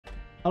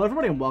Hello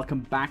everybody and welcome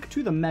back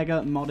to the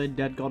mega modded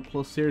Dead God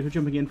Plus series. We're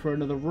jumping in for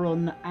another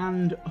run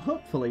and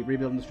hopefully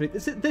rebuilding the streak.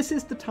 This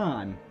is the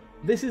time.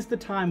 This is the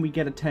time we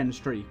get a 10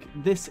 streak.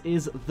 This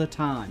is the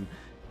time.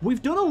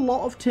 We've done a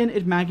lot of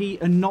Tinted Maggie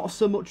and not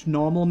so much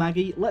normal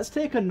Maggie. Let's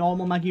take a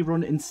normal Maggie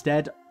run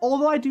instead.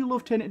 Although I do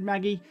love Tinted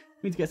Maggie,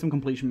 we need to get some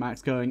completion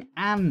marks going.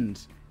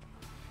 And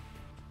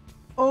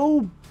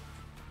oh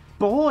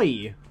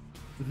boy,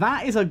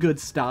 that is a good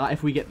start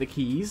if we get the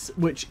keys,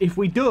 which if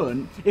we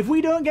don't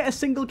get a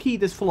single key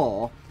this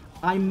floor,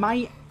 I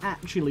might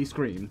actually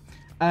scream.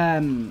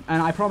 And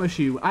I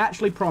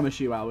actually promise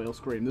you I will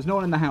scream. There's no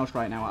one in the house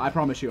right now. I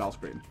promise you I'll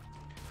scream.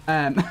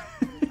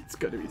 It's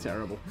going to be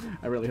terrible.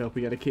 I really hope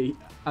we get a key.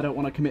 I don't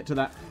want to commit to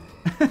that.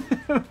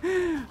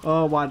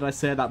 Oh, why did I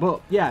say that?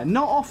 But yeah,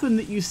 not often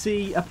that you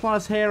see a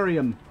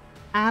planetarium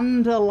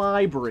and a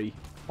library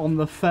on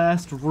the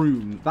first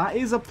room. That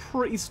is a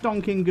pretty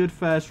stonking good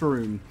first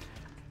room.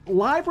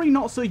 Library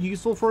not so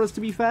useful for us to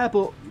be fair,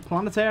 but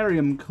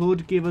planetarium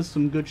could give us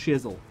some good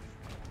shizzle.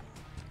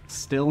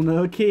 Still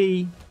no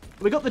key.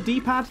 We got the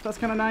D-pad, that's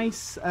kind of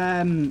nice.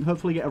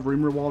 Hopefully get a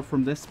room reward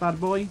from this bad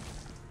boy.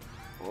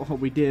 Oh,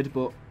 we did,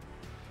 but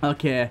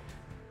okay.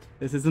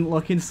 This isn't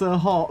looking so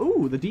hot.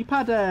 Ooh, the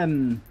D-pad,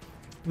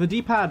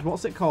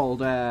 what's it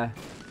called? Oh, I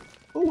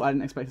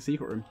didn't expect a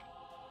secret room.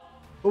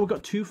 Oh, we've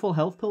got 2 full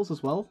health pills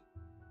as well.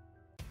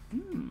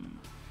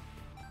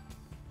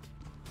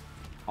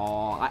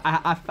 Oh,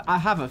 I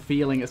have a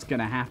feeling it's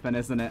going to happen,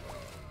 isn't it?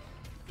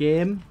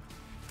 Game,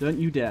 don't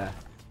you dare.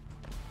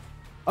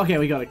 Okay,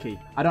 we got a key.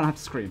 I don't have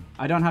to scream.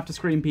 I don't have to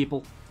scream,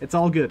 people. It's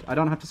all good. I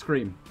don't have to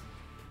scream.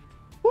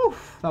 Whew,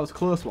 that was a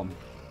close one.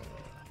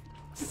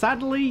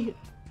 Sadly,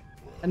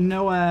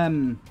 no,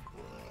 oh,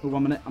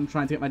 1 minute. I'm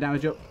trying to get my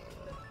damage up.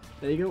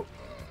 There you go.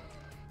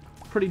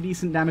 Pretty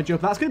decent damage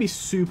up. That's going to be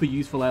super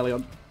useful early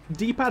on.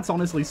 D-pad's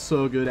honestly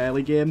so good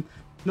early game.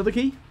 Another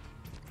key?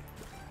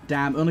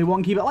 Damn, only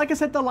 1 key. But like I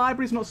said, the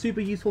library's not super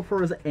useful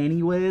for us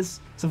anyways.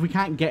 So if we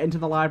can't get into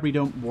the library,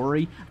 don't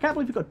worry. I can't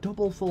believe we've got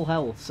double full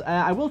health.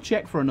 I will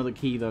check for another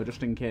key, though,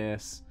 just in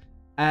case.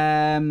 Do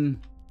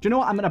you know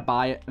what? I'm going to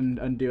buy it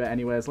and do it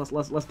anyways.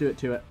 Let's do it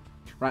to it.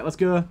 Right, let's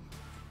go.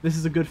 This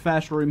is a good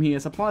first room here.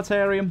 So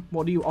planetarium,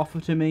 what do you offer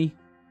to me?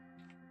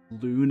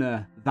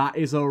 Luna. That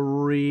is a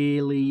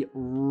really,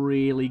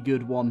 really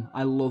good one.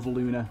 I love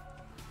Luna.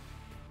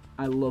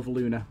 I love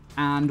Luna.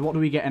 And what do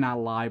we get in our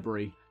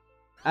library?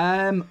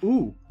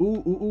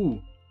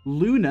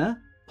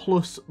 Luna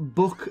plus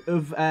Book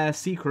of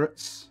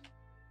Secrets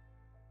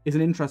is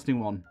an interesting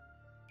one.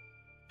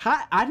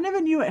 I never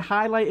knew it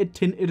highlighted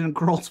tinted and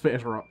crawl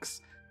space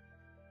rocks.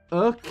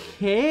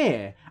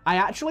 Okay. I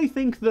actually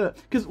think that,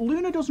 because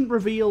Luna doesn't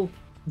reveal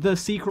the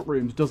secret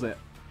rooms, does it?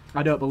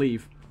 I don't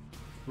believe.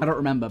 I don't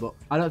remember, but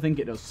I don't think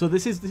it does. So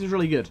this is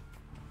really good.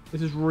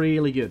 This is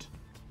really good.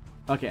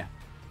 Okay.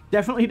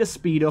 Definitely to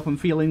speed up. I'm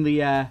feeling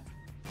the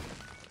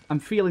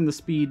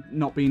speed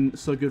not being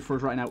so good for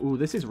us right now. Ooh,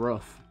 this is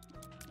rough.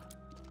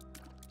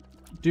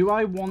 Do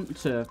I want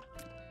to...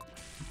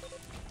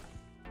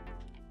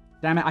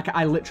 Damn it,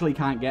 I literally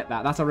can't get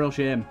that. That's a real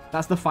shame.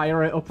 That's the fire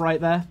rate up right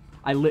there.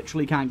 I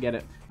literally can't get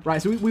it.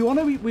 Right, so we want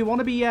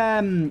to be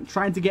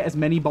trying to get as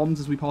many bombs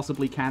as we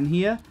possibly can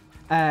here.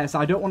 So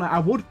I don't want to... I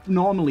would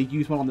normally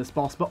use one on this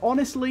boss, but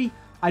honestly,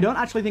 I don't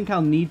actually think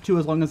I'll need to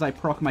as long as I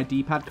proc my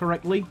D-pad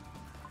correctly.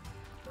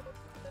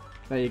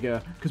 There you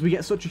go. Because we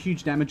get such a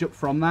huge damage up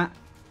from that.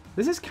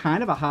 This is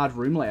kind of a hard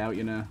room layout,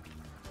 you know.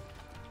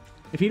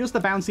 If he does the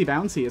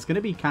bouncy, it's going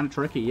to be kind of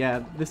tricky.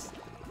 Yeah, this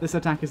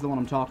attack is the one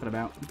I'm talking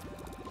about.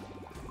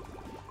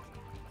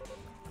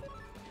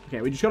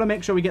 Okay, we just got to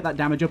make sure we get that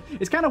damage up.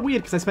 It's kind of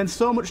weird because I spend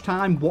so much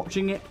time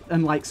watching it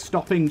and, like,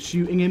 stopping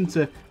shooting him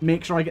to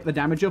make sure I get the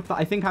damage up that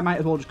I think I might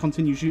as well just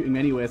continue shooting him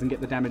anyways and get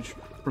the damage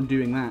from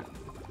doing that.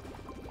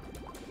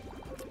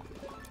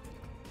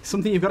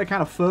 Something you've got to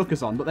kind of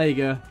focus on, but there you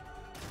go.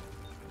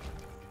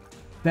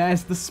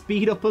 There's the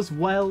speed up as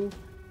well.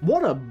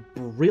 What a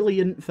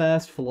brilliant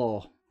first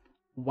floor.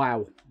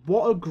 Wow.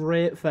 What a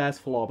great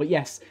first floor. But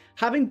yes,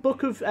 having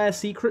Book of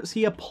Secrets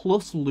here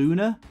plus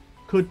Luna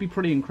could be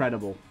pretty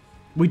incredible.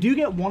 We do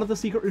get one of the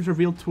secret rooms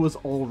revealed to us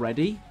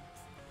already.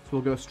 So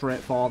we'll go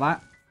straight for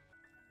that.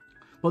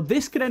 But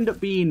this could end up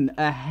being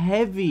a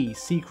heavy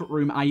secret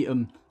room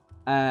item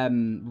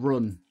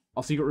run.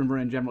 Or secret room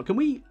run in general. Can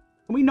we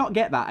not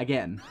get that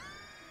again?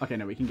 Okay,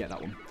 no, we can get that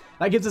one.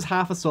 That gives us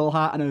half a soul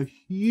heart and a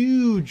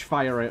huge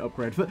fire rate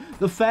upgrade. For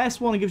the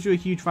first one, it gives you a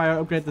huge fire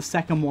rate upgrade. The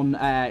second one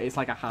is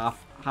like a half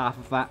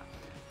of that.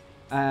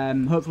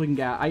 Hopefully we can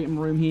get our item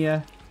room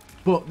here.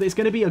 But it's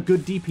going to be a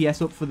good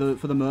DPS up for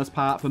the most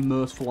part, for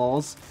most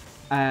floors.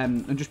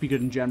 And just be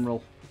good in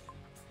general.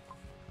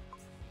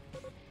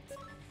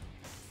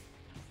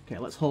 Okay,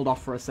 let's hold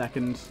off for a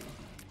second.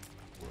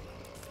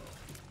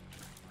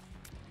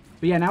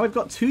 But yeah, now we've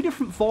got 2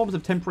 different forms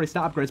of temporary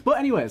stat upgrades. But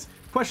anyways,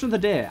 question of the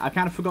day. I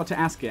kind of forgot to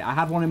ask it. I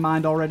had one in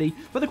mind already.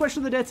 But the question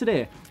of the day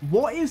today,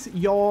 what is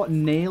your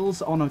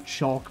nails on a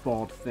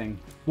chalkboard thing?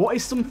 What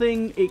is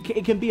something,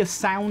 it can be a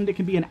sound, it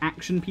can be an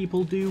action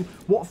people do.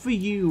 What for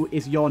you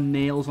is your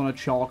nails on a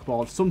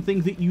chalkboard?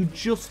 Something that you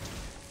just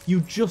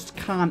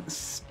can't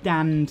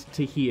stand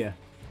to hear.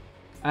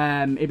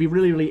 It'd be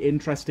really, really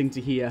interesting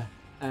to hear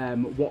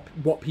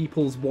what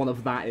people's one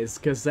of that is.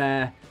 Because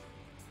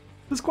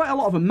there's quite a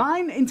lot of them.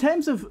 Mine, in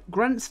terms of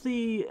grants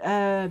the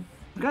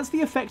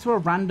effect of a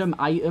random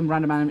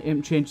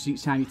item changes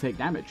each time you take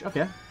damage.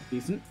 Okay,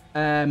 decent.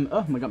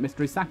 Oh, we got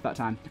mystery sack that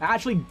time. It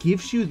actually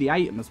gives you the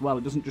item as well.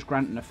 It doesn't just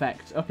grant an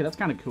effect. Okay, that's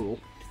kind of cool.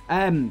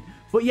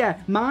 But yeah,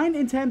 mine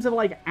in terms of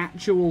like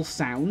actual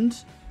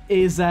sound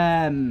is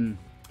do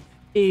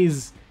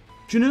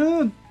you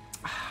know?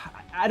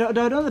 I don't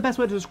know the best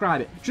way to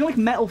describe it. Do you know like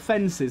metal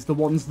fences, the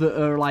ones that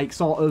are like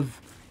sort of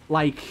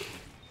like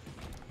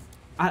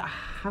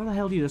how the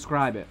hell do you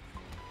describe it?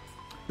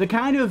 They're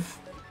kind of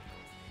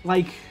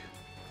like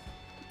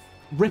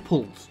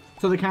rippled.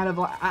 So they're kind of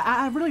like,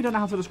 I really don't know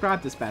how to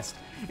describe this best.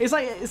 It's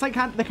like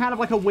they're kind of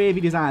like a wavy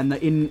design. They're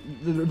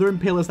in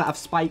pillars that have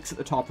spikes at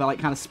the top. They're like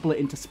kind of split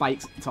into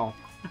spikes at the top,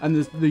 and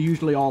they're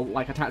usually all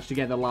like attached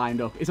together,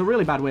 lined up. It's a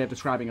really bad way of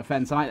describing a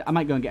fence. I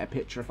might go and get a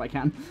picture if I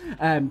can,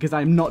 because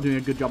I'm not doing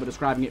a good job of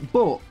describing it.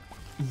 But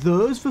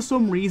those, for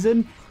some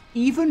reason,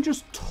 even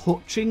just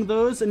touching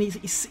those, and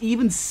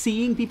even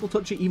seeing people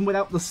touch it, even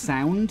without the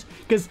sound,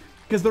 because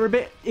they're a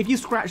bit. If you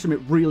scratch them, it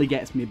really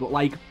gets me. But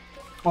like.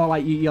 Or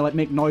like you like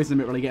make noise and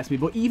it really gets me.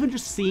 But even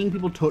just seeing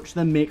people touch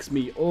them makes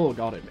me, oh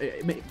god,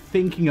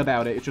 thinking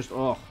about it, it's just,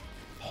 oh,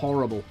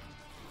 horrible.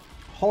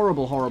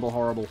 Horrible, horrible,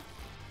 horrible.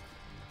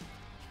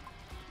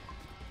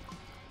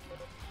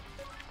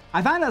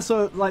 I find that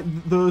so, like,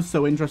 those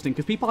so interesting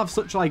because people have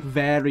such like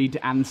varied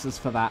answers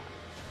for that.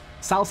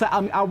 Salsa,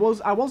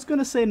 I was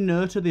gonna say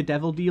no to the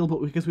devil deal, but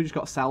because we just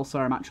got salsa,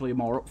 I'm actually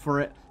more up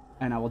for it.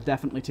 And I will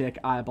definitely take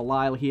Aya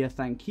Belial here,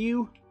 thank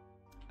you.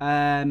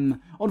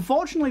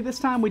 Unfortunately, this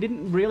time we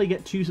didn't really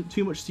get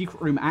too much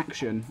secret room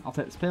action. I'll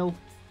take this pill.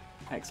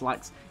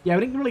 X-Lax. Yeah,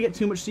 we didn't really get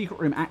too much secret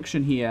room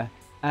action here,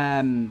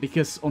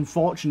 because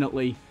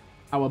unfortunately,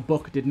 our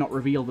book did not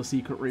reveal the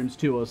secret rooms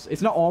to us.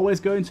 It's not always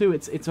going to.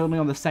 It's only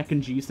on the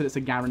second G that it's a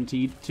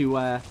guaranteed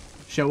to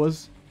show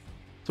us.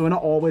 So we're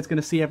not always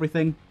going to see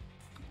everything,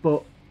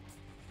 but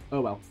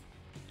oh well.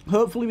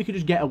 Hopefully we could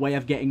just get a way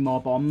of getting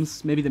more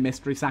bombs. Maybe the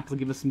mystery sack will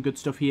give us some good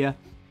stuff here.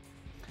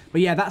 But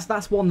yeah,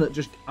 that's one that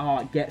just, oh,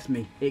 it gets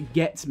me. It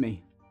gets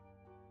me.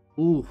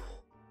 Ooh.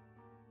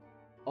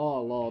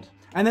 Oh, Lord.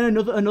 And then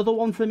another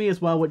one for me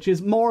as well, which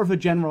is more of a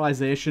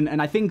generalization,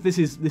 and I think this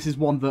is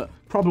one that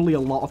probably a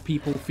lot of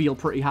people feel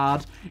pretty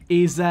hard,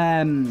 is,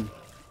 oh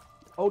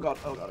god,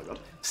 oh god, oh god.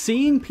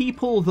 Seeing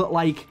people that,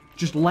 like,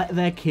 just let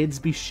their kids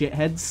be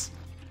shitheads,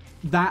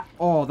 that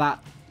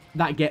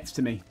gets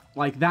to me.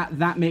 Like,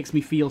 that makes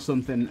me feel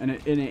something, and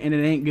it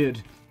ain't good.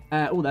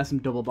 Oh, there's some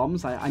double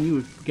bombs. I knew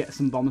we'd get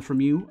some bombs from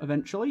you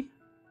eventually.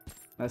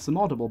 There's some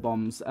more double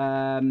bombs.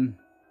 Better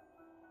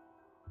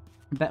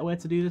way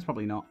to do this?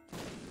 Probably not.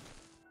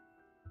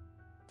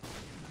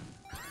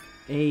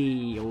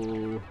 Hey,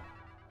 oh.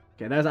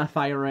 Okay, there's our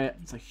fire rate.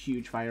 It's a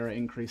huge fire rate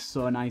increase.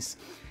 So nice.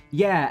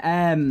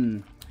 Yeah,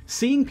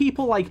 seeing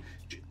people like,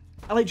 do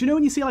you know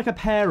when you see like a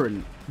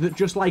parent that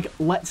just like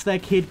lets their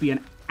kid be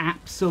an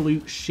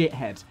absolute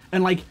shithead,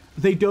 and like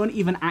they don't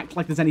even act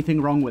like there's anything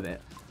wrong with it?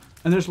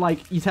 And there's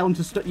like, you tell them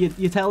to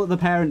you tell the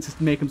parents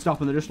to make them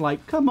stop, and they're just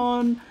like, come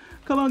on,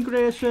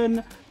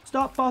 Grayson,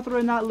 stop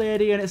bothering that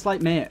lady. And it's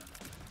like, mate,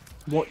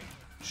 what?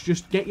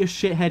 Just get your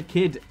shithead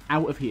kid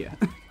out of here.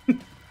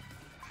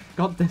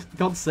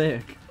 God's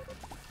sake.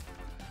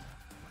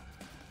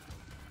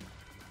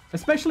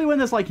 Especially when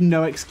there's like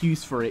no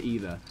excuse for it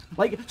either.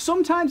 Like,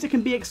 sometimes it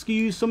can be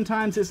excused,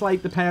 sometimes it's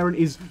like the parent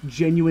is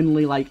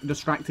genuinely like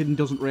distracted and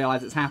doesn't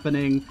realize it's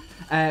happening.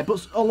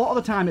 But a lot of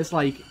the time it's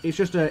like, it's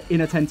just an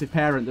inattentive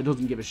parent that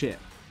doesn't give a shit.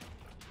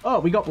 Oh,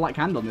 we got Black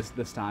Hand on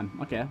this time.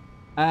 Okay.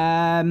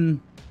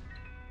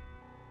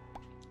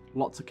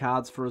 Lots of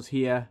cards for us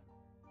here.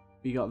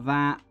 We got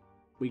that.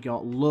 We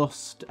got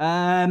Lust.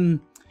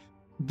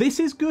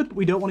 This is good, but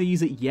we don't want to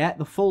use it yet.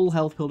 The full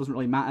health pill doesn't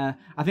really matter.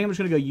 I think I'm just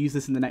going to go use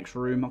this in the next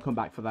room. I'll come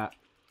back for that.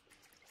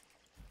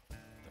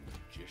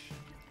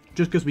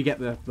 Just because we get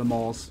the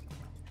Maws.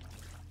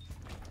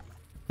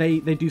 They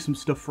do some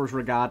stuff for us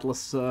regardless,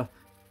 so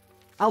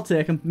I'll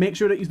take them. Make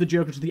sure to use the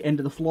Joker to the end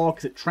of the floor,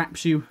 because it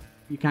traps you.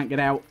 You can't get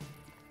out.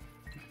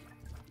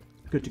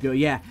 Good to go.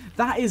 Yeah,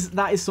 that is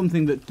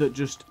something that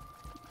just...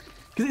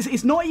 Because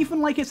it's not even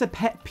like it's a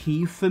pet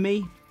peeve for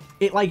me.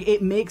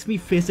 It makes me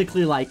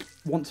physically like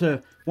want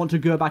to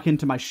go back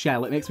into my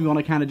shell. It makes me want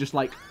to kind of just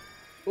like,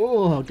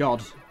 oh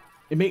god,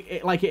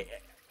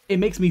 it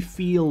makes me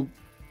feel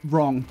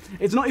wrong.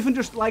 It's not even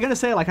just like, I gotta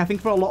say, like, I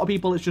think for a lot of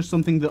people it's just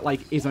something that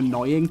like is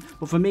annoying,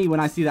 but for me, when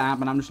I see that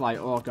happen, I'm just like,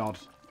 oh god,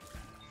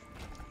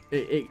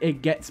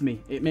 it gets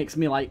me. It makes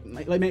me like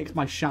it makes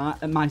my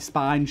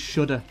spine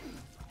shudder.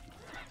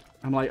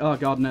 I'm like, oh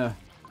god, no.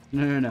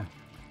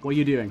 What are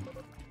you doing?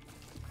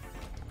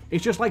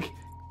 It's just like,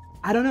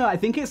 I don't know. I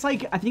think it's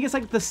like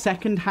the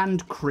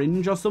second-hand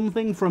cringe or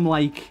something from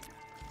like,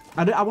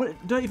 I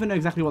don't even know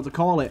exactly what to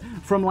call it.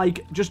 From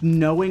like just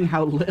knowing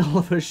how little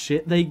of a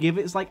shit they give.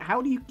 It's like,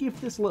 how do you give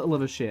this little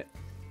of a shit?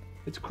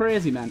 It's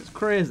crazy, man. It's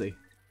crazy.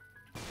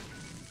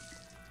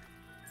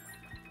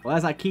 Well,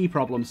 there's that key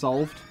problem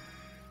solved.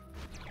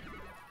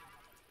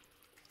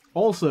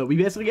 Also, we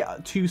basically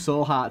get 2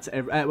 soul hearts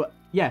every...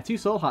 2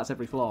 soul hearts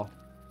every floor.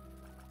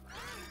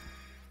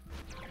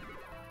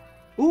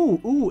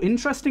 Ooh,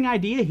 interesting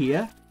idea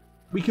here.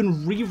 We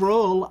can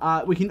re-roll...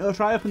 we can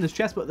try open this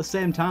chest, but at the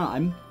same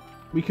time,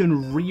 we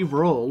can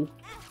re-roll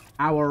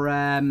our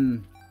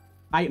item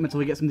until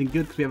we get something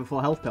good because we have a full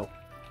health pill.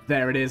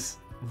 There it is.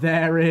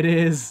 There it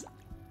is.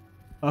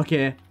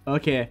 Okay,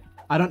 okay.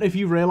 I don't know if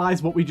you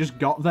realize what we just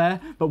got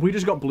there, but we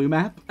just got blue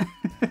map.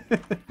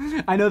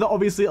 I know that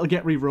obviously it'll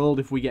get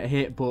re-rolled if we get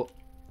hit, but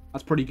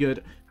that's pretty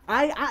good.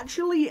 I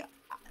actually,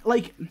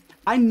 like,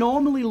 I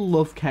normally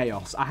love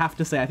Chaos, I have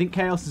to say. I think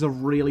Chaos is a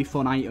really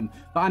fun item,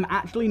 but I'm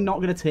actually not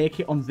going to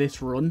take it on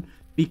this run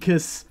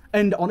because,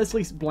 and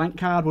honestly, blank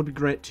card would be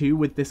great too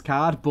with this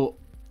card, but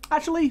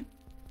actually,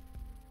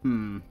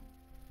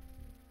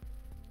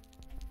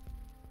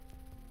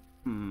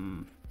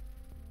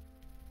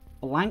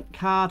 blank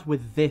card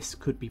with this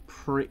could be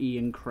pretty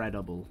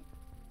incredible.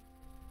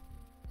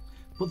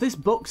 But this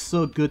book's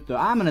so good though.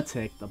 I'm going to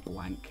take the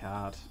blank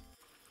card.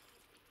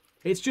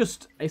 It's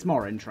just, it's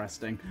more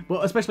interesting.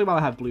 But especially while I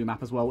have blue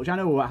map as well, which I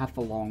know we won't have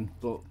for long,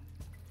 but...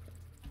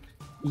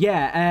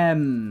 Yeah,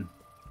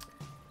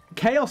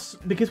 Chaos,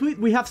 because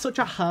we have such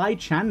a high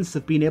chance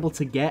of being able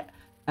to get,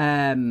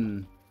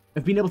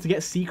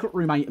 secret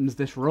room items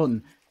this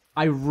run,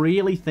 I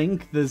really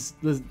think there's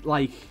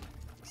like...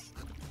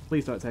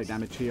 Please don't take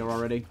damage here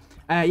already.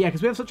 Yeah,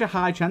 because we have such a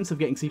high chance of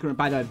getting secret room.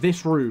 By the way,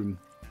 this room,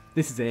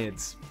 this is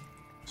AIDS.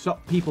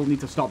 People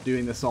need to stop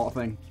doing this sort of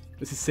thing.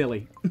 This is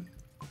silly.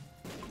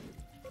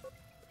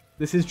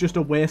 This is just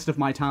a waste of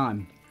my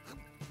time.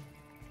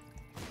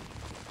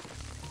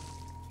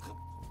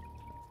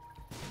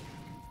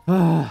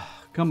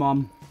 Come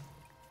on.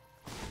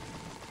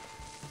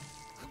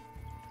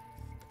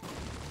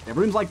 Yeah,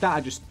 rooms like that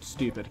are just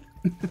stupid.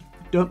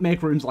 Don't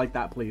make rooms like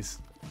that, please.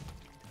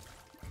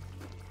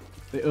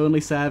 They only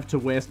serve to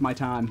waste my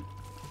time.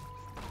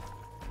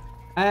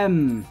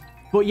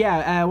 But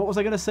yeah, what was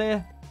I going to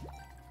say?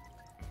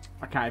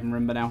 I can't even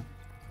remember now.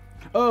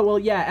 Oh, well,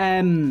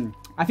 yeah,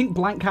 I think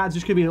blank cards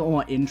just going to be a little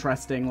more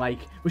interesting. Like,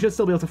 we should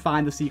still be able to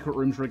find the secret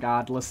rooms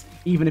regardless,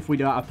 even if we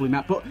don't have blue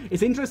map. But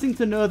it's interesting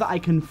to know that I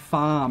can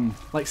farm.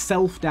 Like,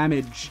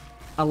 self-damage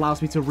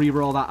allows me to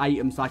reroll that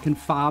item, so I can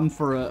farm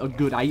for a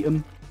good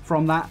item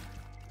from that.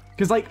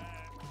 Because, like,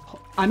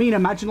 I mean,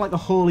 imagine, like, the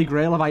holy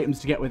grail of items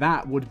to get with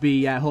that would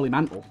be Holy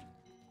Mantle.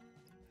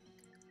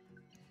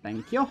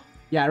 Thank you.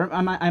 Yeah,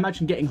 I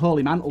imagine getting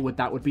Holy Mantle with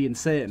that would be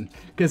insane.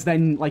 Because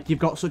then, like, you've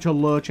got such a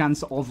low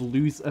chance of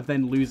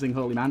then losing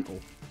Holy Mantle.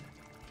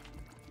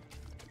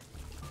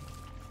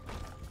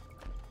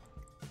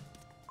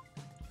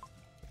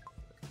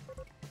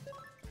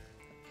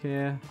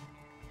 Okay.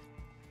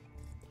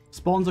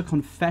 Spawns a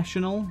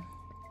confessional.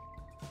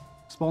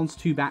 Spawns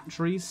 2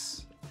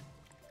 batteries.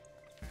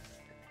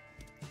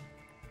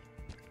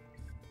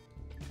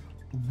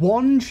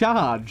 1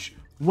 charge.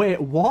 Wait,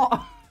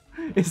 what?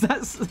 Is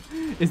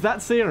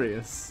that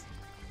serious?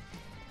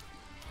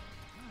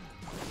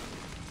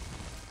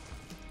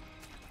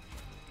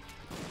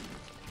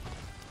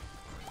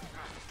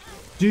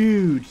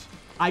 Dude,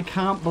 I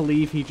can't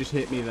believe he just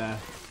hit me there.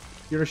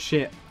 You're a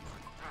shit.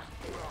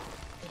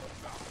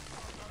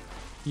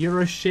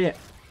 You're a shit.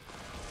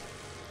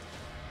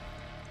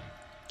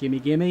 Gimme,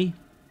 gimme.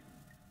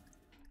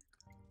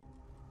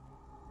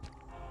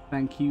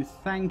 Thank you,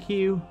 thank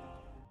you.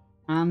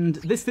 And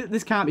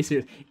this can't be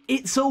serious.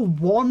 It's a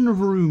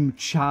 1-room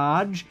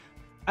charge.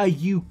 Are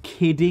you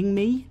kidding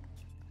me?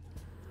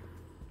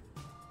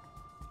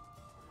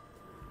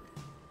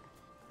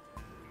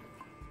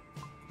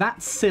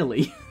 That's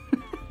silly.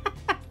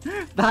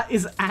 That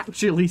is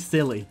actually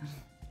silly.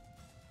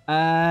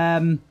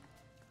 1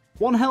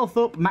 health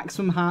up,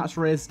 maximum hearts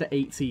raised to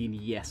 18.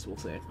 Yes, we'll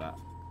take that.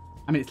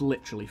 I mean, it's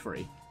literally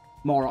free.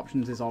 More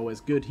options is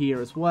always good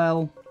here as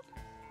well.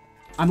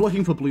 I'm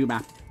looking for blue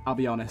map, I'll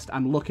be honest.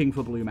 I'm looking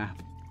for blue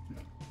map.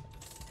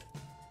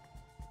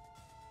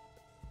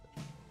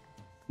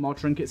 More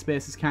trinket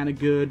space is kind of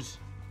good.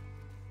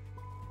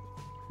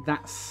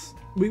 That's...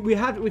 We've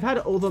had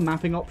other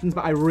mapping options,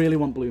 but I really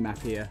want blue map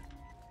here.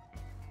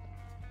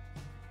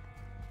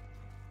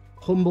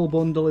 Humble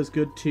Bundle is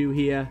good too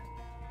here.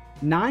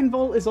 9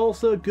 volt is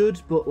also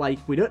good, but like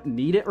we don't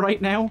need it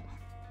right now.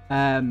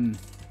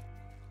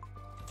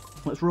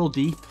 Let's roll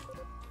deep.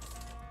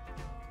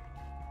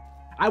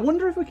 I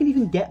wonder if we can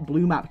even get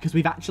blue map because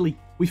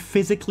we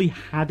physically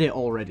had it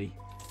already.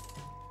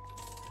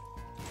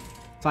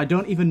 So I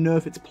don't even know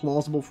if it's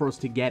plausible for us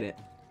to get it.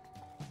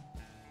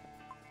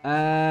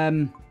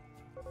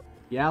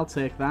 Yeah, I'll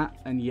take that,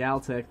 and yeah, I'll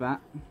take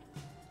that.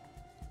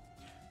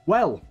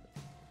 Well,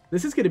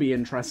 this is going to be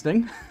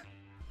interesting.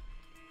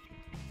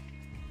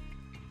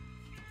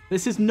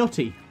 This is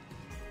nutty.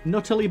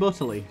 Nuttily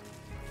buttily.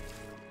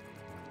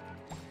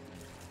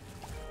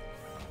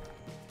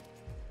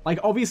 Like,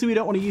 obviously we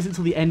don't want to use it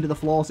till the end of the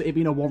floor, so it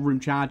being a one-room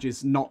charge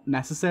is not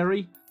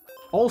necessary.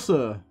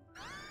 Also,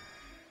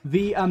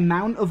 the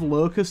amount of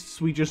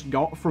locusts we just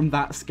got from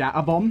that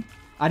scatter bomb.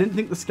 I didn't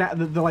think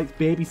the like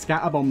baby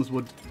scatter bombs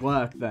would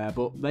work there,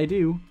 but they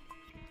do.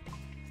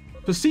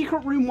 For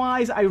secret room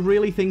wise, I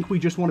really think we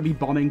just want to be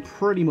bombing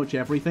pretty much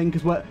everything,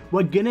 because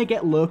we're gonna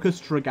get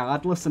locusts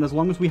regardless, and as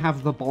long as we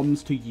have the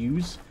bombs to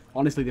use,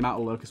 honestly the amount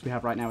of locusts we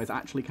have right now is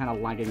actually kind of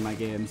lagging my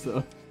game,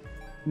 so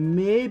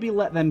maybe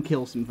let them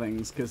kill some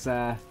things, because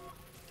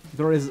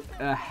there is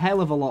a hell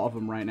of a lot of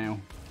them right now.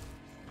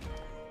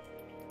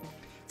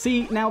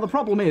 See, now the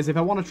problem is, if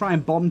I want to try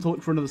and bomb to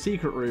look for another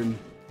secret room,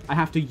 I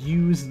have to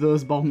use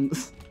those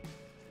bombs.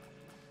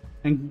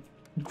 And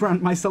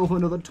grant myself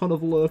another ton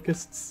of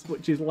locusts,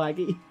 which is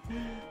laggy.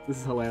 This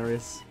is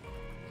hilarious.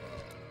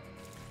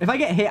 If I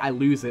get hit, I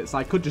lose it, so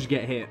I could just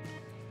get hit.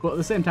 But at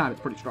the same time,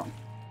 it's pretty strong.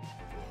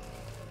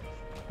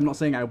 I'm not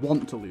saying I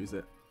want to lose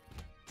it.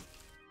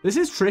 This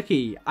is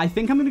tricky. I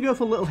think I'm going to go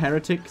for Little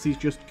Heretic, because he's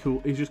just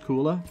cool. He's just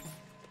cooler.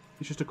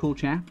 He's just a cool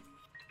chap.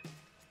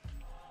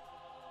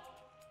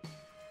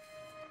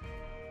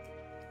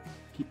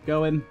 Keep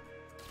going.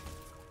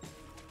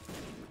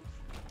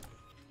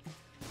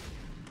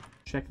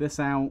 Check this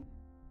out.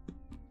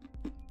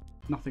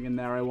 Nothing in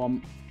there I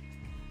want.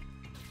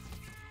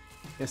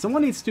 Yeah,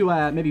 someone needs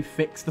to maybe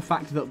fix the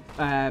fact that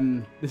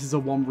this is a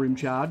one-room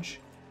charge.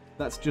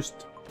 That's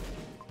just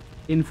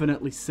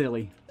infinitely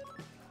silly.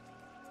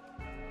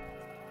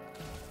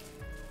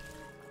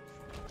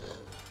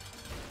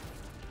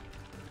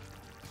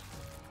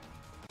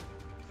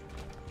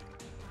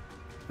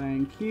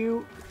 Thank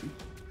you.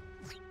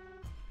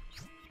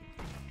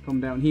 Come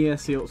down here,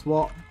 see what's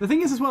what. The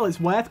thing is as well, it's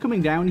worth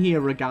coming down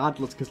here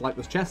regardless, because like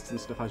there's chests and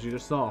stuff, as you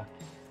just saw.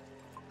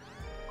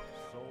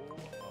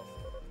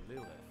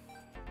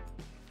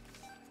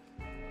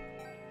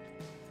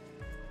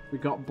 We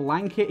got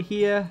blanket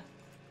here.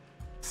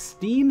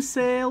 Steam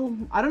sale.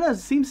 I don't know,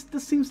 does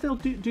Steam sale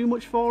do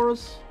much for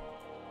us?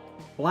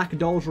 Black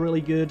doll's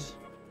really good.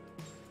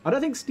 I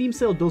don't think Steam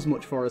sale does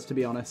much for us, to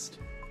be honest.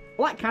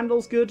 Black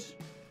candle's good.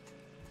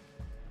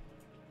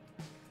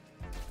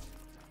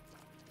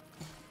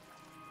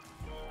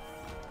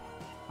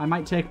 I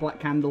might take Black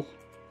Candle.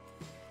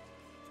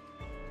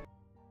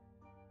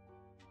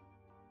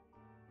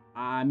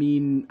 I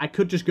mean, I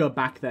could just go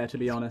back there, to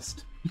be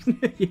honest.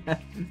 Yeah.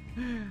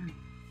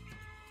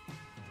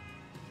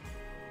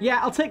 Yeah,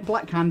 I'll take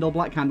Black Candle.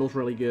 Black Candle's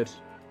really good.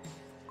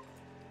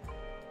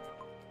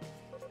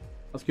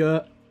 Let's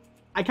go.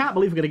 I can't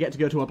believe we're going to get to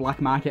go to a black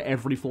market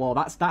every floor.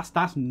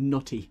 That's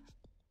nutty.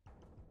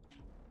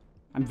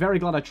 I'm very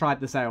glad I tried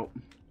this out.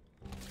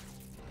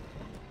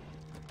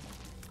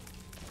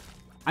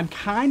 I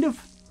kind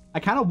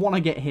of want to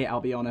get hit,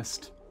 I'll be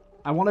honest.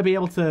 I want to be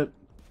able to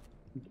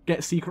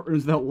get secret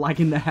rooms without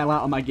lagging the hell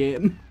out of my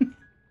game.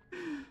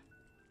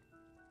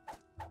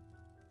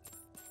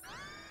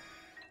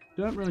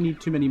 Don't really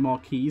need too many more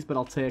keys, but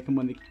I'll take them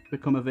when they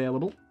become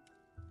available.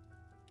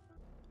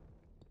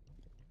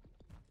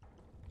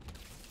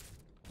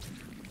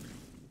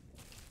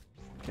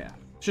 Okay.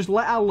 Just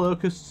let our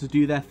locusts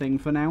do their thing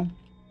for now.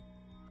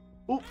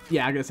 Oh,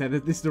 yeah, I gotta say,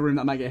 this is the room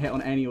that I might get hit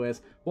on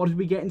anyways. What did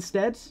we get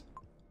instead?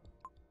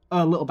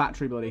 Oh, a little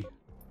battery, buddy.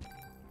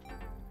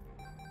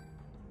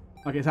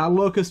 Okay, so our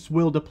locusts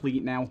will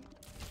deplete now.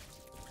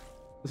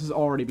 This has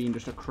already been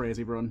just a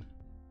crazy run.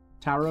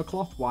 Tarot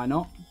cloth, why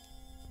not?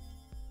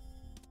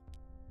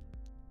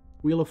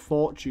 Wheel of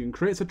Fortune.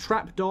 Creates a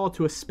trapdoor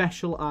to a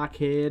special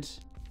arcade.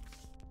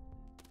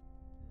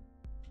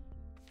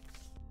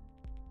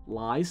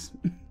 Lies.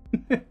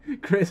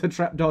 Creates a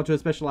trapdoor to a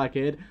special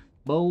arcade.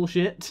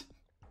 Bullshit.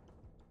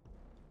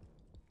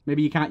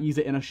 Maybe you can't use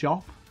it in a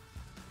shop.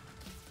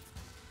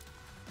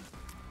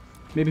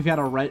 Maybe if you had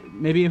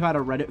a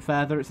Reddit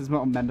further, it says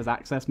not on members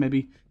access.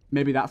 Maybe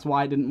that's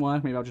why it didn't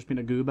work. Maybe I've just been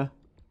a goober.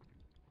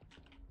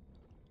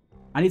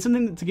 I need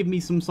something to give me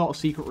some sort of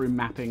secret room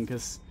mapping,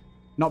 because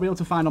not being able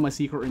to find all my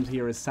secret rooms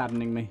here is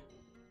saddening me.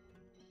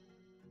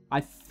 I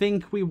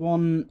think we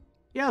want...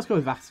 Yeah, let's go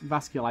with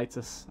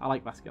vasculitis. I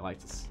like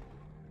vasculitis.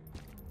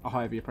 Or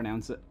however you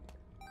pronounce it.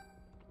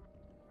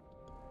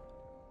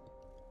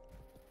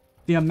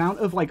 The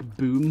amount of, like,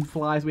 boom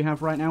flies we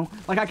have right now.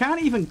 Like, I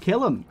can't even kill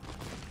them.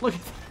 Look at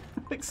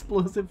the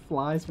explosive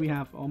flies we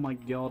have. Oh, my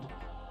God.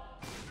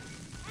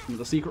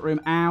 The secret room.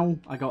 Ow.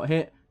 I got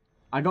hit.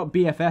 I got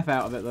BFF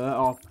out of it, though.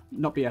 Or,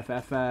 not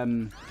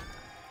BFF.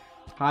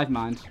 Hive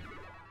Mind.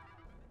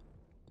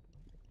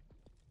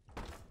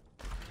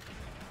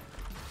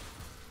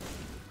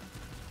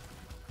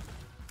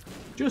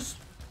 Just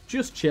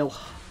chill.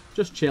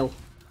 Just chill.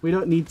 We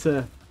don't need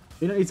to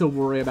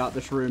worry about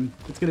this room.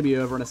 It's going to be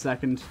over in a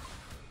second.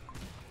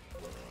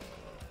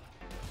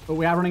 But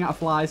we are running out of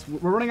flies.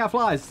 We're running out of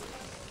flies.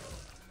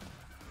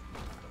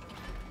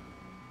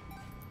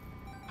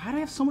 Why do I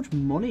have so much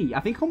money? I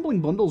think Humbling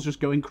Bundle's just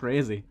going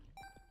crazy.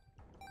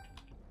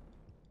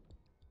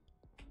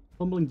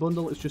 Humbling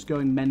Bundle is just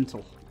going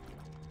mental.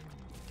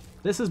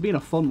 This has been a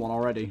fun one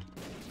already.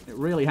 It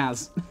really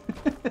has.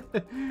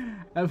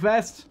 At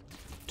first,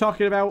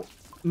 talking about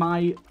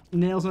my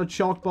nails on a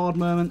chalkboard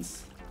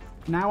moments.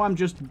 Now I'm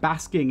just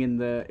basking in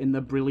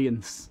the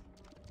brilliance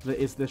that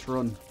is this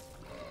run.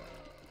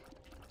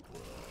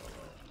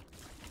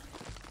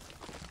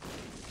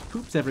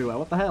 Poops everywhere.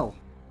 What the hell?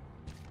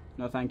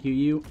 No, thank you,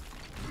 you.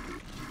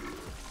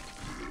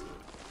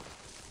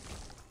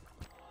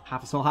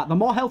 Half a soul hat. The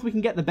more health we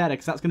can get, the better,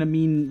 because that's going to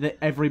mean that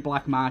every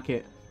black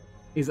market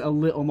is a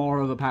little more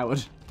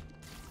overpowered.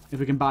 If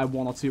we can buy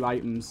 1 or 2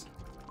 items.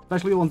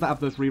 Especially the ones that have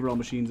those reroll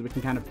machines, and we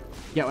can kind of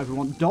get whatever we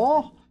want.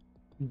 Door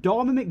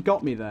Mimic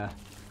got me there.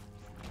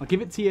 I'll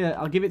give it to you.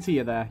 I'll give it to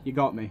you there. You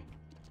got me.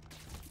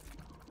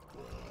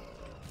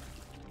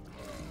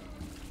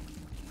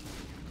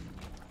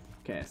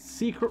 Okay,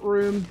 secret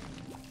room.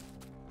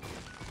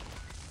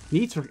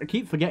 I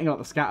keep forgetting about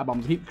the scatter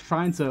bombs. I keep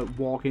trying to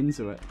walk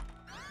into it.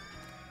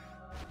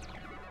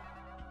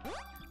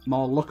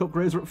 More luck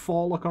upgrades are at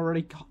 4 luck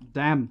already. God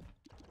damn.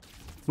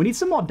 We need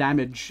some more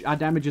damage. Our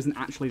damage isn't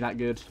actually that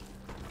good.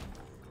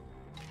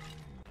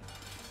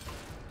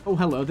 Oh,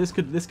 hello. This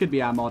could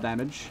be our more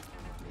damage.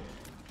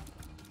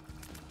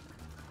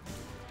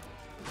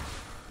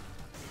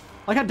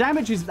 Like, our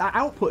damage is... Our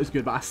output is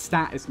good, but our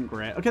stat isn't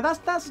great. Okay,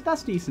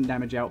 that's decent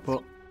damage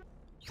output.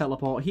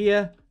 Teleport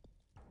here.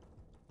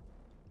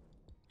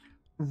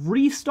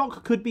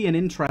 Restock could be an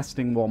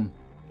interesting one.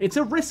 It's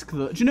a risk,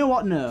 though. Do you know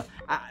what? No.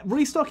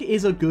 Restock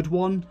is a good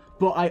one,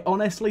 but I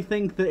honestly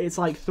think that it's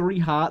like 3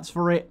 hearts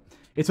for it.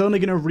 It's only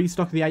going to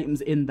restock the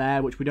items in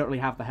there, which we don't really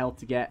have the health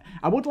to get.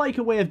 I would like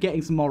a way of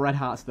getting some more red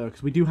hearts, though,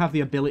 because we do have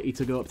the ability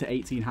to go up to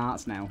 18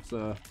 hearts now,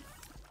 so...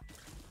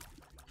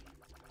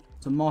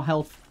 Some more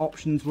health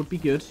options would be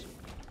good.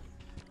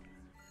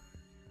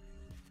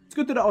 It's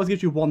good that it always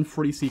gives you 1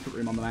 free secret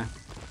room on the map.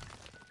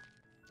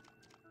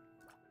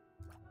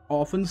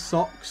 Orphan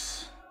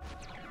Socks.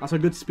 That's a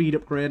good speed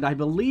upgrade. I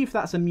believe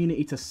that's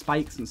immunity to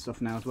spikes and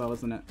stuff now as well,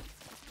 isn't it?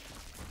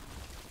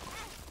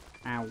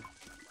 Ow.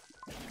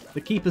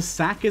 The Keeper's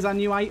Sack is our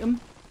new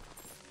item.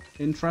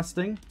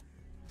 Interesting.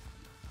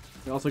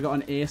 We also got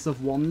an Ace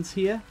of Wands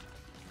here.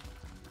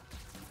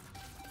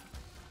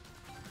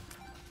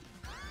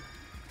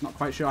 Not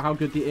quite sure how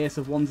good the Ace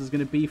of Wands is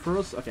going to be for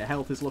us. Okay,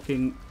 health is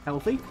looking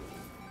healthy.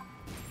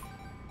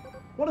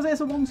 What does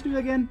Ace of Wands do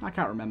again? I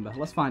can't remember.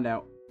 Let's find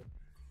out.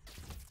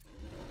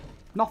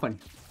 Nothing.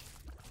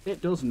 It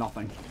does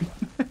nothing.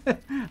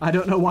 I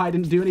don't know why I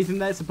didn't do anything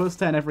there. It's supposed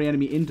to turn every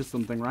enemy into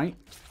something, right?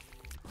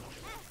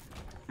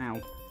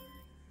 Ow.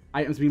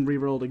 Item's been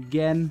rerolled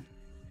again.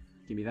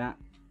 Give me that.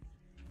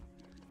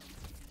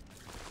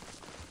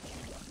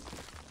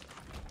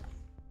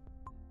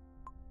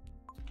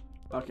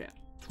 Okay.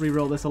 Let's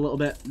reroll this a little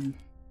bit.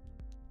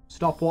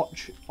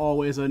 Stopwatch.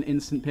 Always an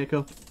instant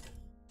pickup.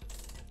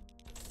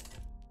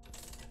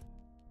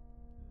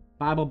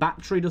 Bible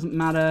battery doesn't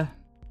matter.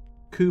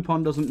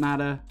 Coupon doesn't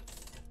matter.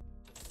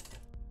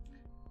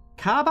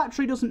 Car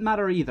battery doesn't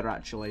matter either,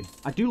 actually.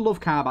 I do love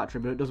car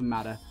battery, but it doesn't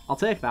matter. I'll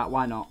take that.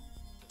 Why not?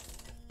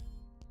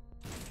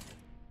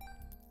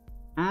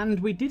 And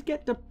we did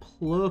get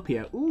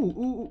Diplopia.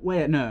 Ooh,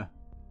 wait, no.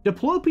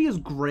 Diplopia is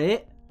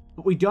great,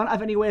 but we don't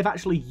have any way of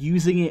actually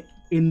using it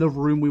in the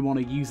room we want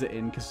to use it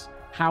in, because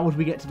how would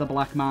we get to the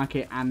black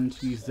market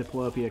and use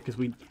Diplopia? Because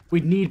we'd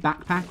need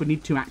backpack. We'd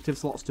need 2 active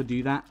slots to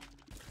do that,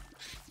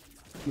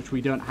 which we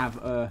don't have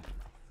a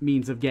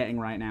means of getting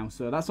right now.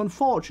 So that's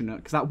unfortunate,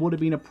 because that would have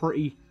been a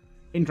pretty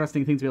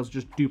interesting thing to be able to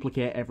just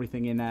duplicate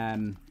everything in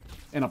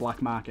a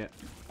black market.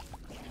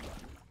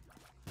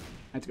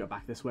 I need to go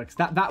back this way, because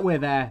that way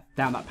there,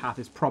 down that path,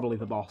 is probably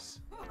the boss.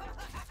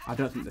 I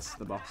don't think this is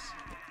the boss.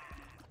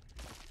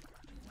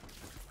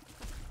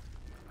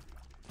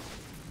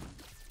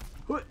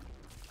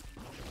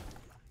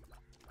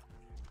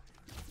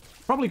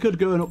 Probably could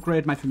go and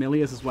upgrade my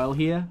familiars as well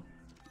here.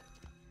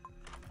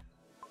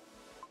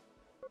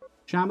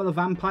 Charm of the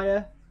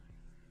Vampire.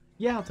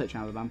 Yeah, I'll take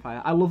Charm of the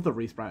Vampire. I love the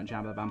Resprout and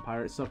Charm of the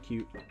Vampire. It's so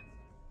cute.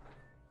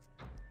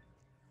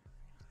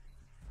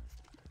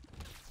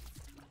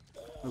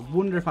 I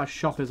wonder if our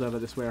shop is over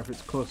this way or if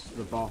it's close to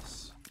the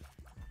boss.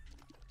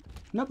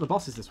 Nope, the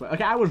boss is this way.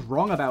 Okay, I was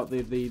wrong about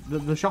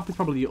the shop is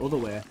probably the other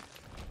way.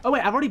 Oh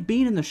wait, I've already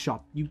been in the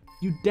shop. You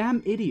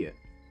damn idiot.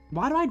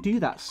 Why do I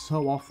do that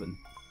so often?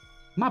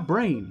 My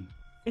brain.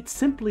 It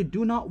simply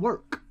do not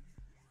work.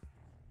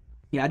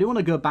 Yeah, I do want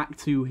to go back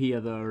to here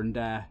though and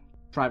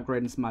try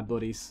upgrading some of my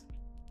buddies.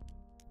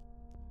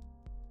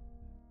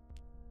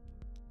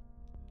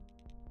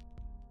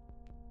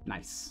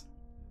 Nice.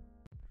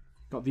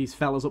 Got these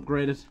fellas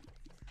upgraded.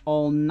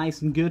 All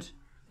nice and good.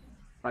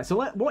 Right, so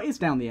what is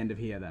down the end of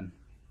here then?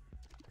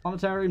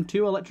 Planetarium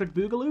 2 Electric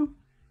Boogaloo?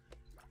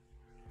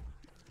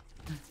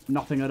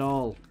 Nothing at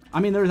all. I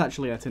mean, there is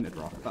actually a Tinted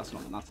Rock. That's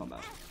not bad.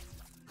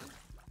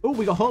 Oh,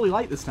 we got Holy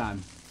Light this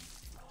time.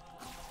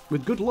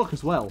 With good luck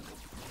as well.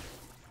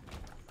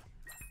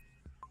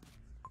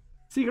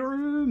 Secret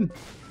room!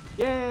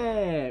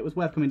 Yeah! It was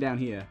worth coming down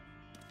here.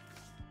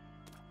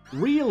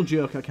 Real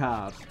Joker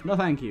card. No,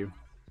 thank you.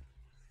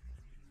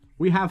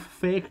 We have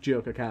fake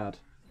Joker card.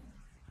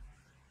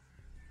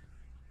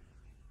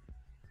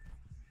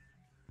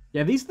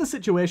 Yeah, these are the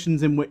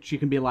situations in which you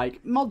can be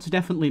like, mods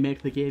definitely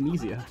make the game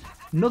easier.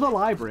 Another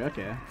library,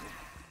 okay.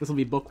 This will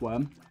be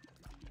Bookworm.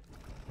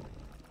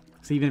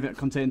 So even if it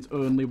contains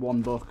only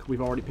one book,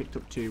 we've already picked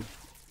up 2.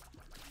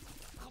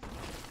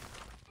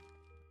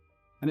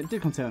 And it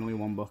did contain only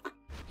 1 book.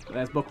 But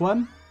there's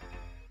Bookworm.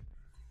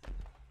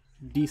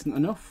 Decent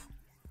enough.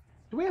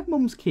 Do we have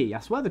Mum's Key? I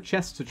swear the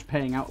chests are just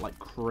paying out like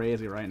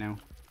crazy right now.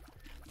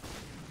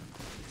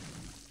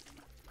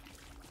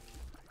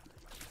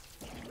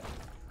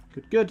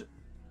 Good, good.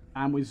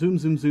 And we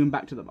zoom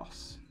back to the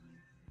boss.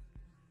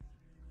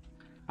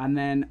 And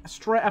then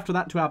straight after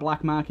that to our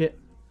black market.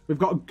 We've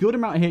got a good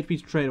amount of HP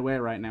to trade away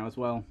right now as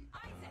well.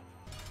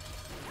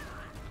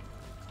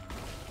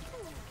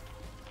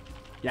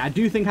 Yeah, I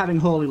do think having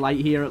Holy Light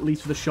here, at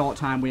least for the short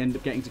time we end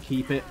up getting to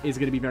keep it, is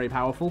going to be very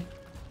powerful.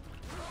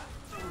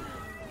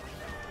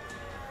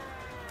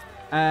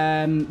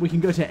 We can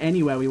go to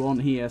anywhere we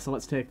want here, so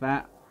let's take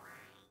that.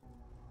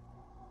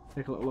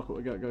 Take a little look at what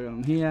we got going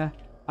on here.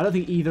 I don't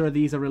think either of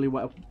these are really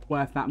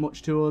worth that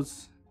much to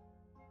us.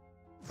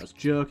 That's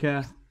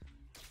Joker.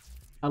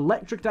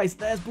 Electric Dice,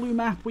 there's blue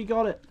map, we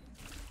got it.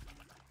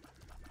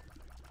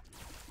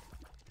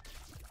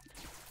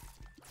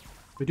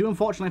 We do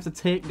unfortunately have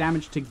to take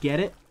damage to get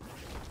it.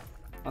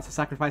 That's a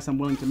sacrifice I'm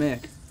willing to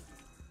make.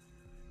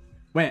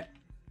 Wait.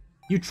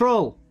 You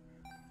troll.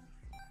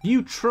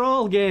 You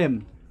troll,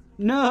 game.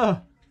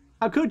 No.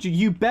 How could you?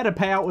 You better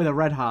pay out with a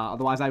red heart,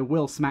 otherwise I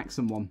will smack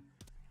someone.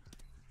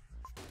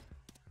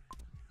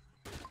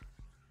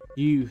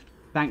 You,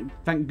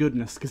 thank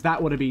goodness, because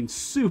that would have been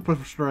super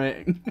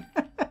frustrating.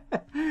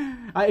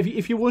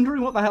 If you're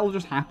wondering what the hell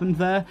just happened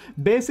there,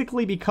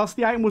 basically because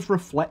the item was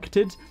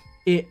reflected,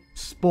 it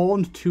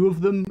spawned 2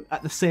 of them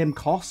at the same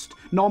cost.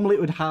 Normally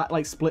it would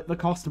like split the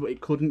cost, but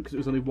it couldn't because it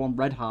was only 1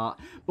 red heart.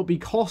 But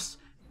because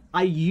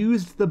I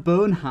used the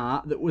bone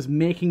heart that was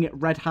making it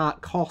red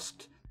heart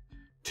cost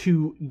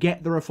to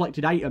get the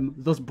reflected item,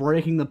 thus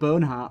breaking the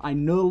bone heart, I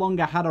no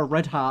longer had a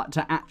red heart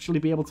to actually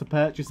be able to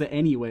purchase it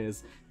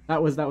anyways.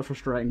 That was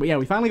frustrating. But yeah,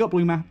 we finally got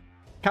blue map.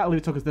 Can't believe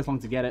it took us this long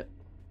to get it.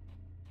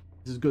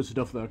 This is good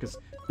stuff though, because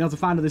being able to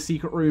find other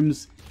secret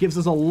rooms gives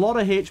us a lot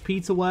of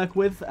HP to work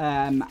with,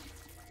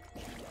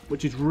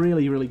 which is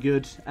really, really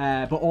good.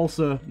 But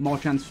also more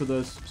chance for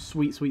those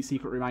sweet, sweet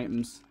secret room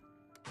items.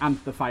 And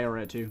the fire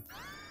rate too.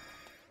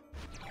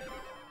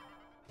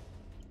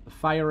 The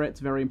fire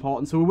rate's very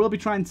important. So we will be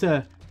trying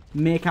to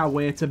make our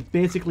way to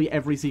basically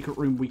every secret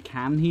room we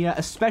can here,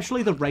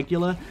 especially the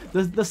regular.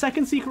 The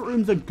second secret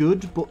rooms are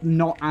good, but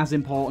not as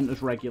important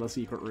as regular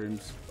secret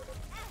rooms.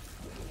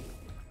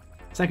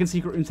 Second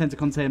secret rooms tend to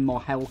contain more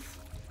health,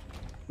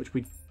 which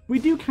we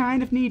do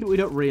kind of need, but we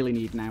don't really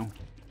need now.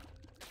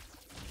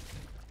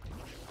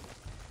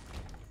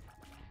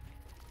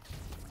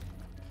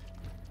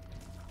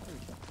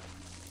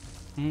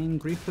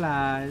 Angry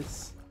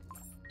flies.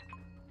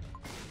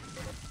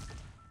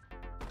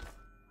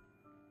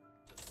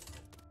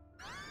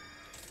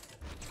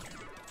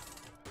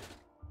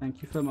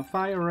 Thank you for my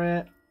fire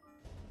rate.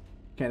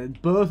 Okay,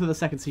 both of the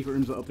second secret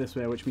rooms are up this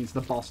way, which means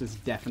the boss is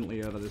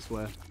definitely over this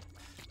way.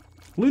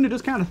 Luna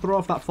does kind of throw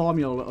off that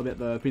formula a little bit,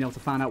 though, being able to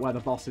find out where the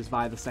boss is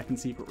via the second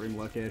secret room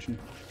location.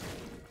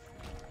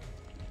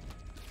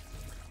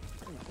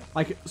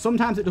 Like,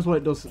 sometimes it does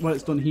what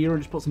it's done here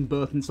and just puts them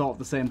both in sort of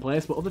the same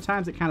place, but other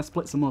times it kind of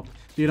splits them up,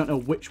 so you don't know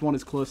which one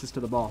is closest to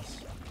the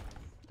boss.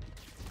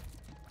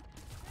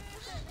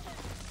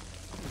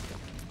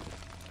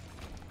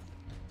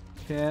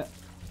 Okay.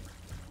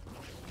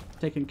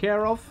 Taken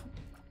care of.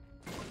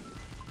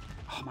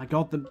 Oh my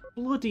god, the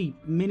bloody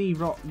mini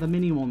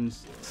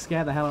ones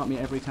scare the hell out of me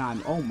every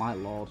time. Oh my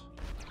lord.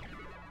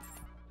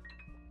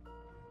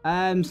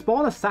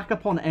 Spawn a sack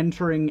upon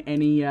entering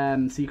any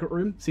secret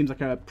room. Seems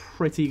like a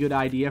pretty good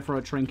idea for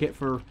a trinket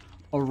for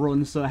a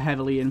run so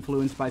heavily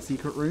influenced by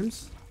secret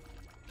rooms.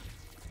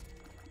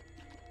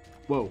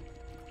 Whoa.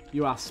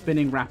 You are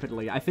spinning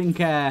rapidly. I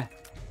think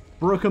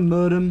broken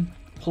modem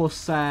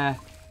plus the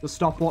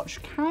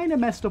stopwatch kind of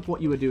messed up what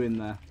you were doing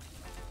there.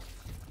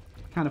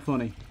 Kind of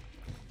funny.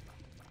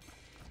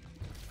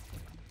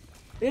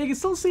 Yeah, you can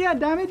still see our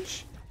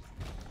damage.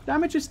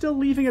 Damage is still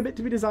leaving a bit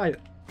to be desired.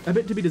 A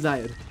bit to be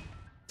desired,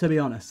 to be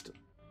honest.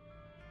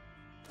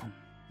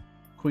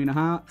 Queen of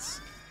Hearts.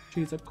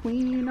 She's a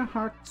Queen of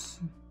Hearts.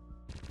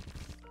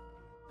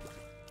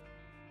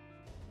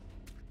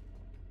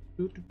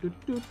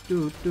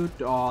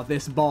 Oh,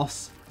 this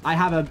boss. I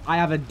have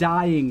a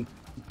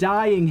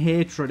dying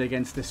hatred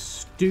against this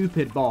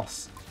stupid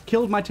boss.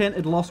 Killed my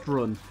Tainted Lost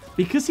run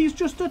because he's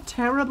just a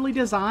terribly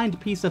designed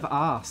piece of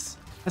arse.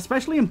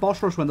 Especially in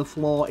boss rush when the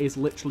floor is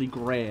literally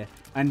grey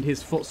and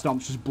his foot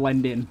stomps just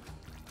blend in.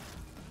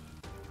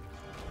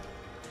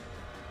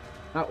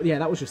 Yeah,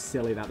 that was just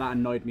silly. That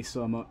annoyed me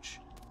so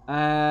much.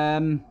 I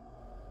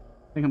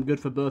think I'm good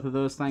for both of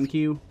those, thank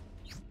you.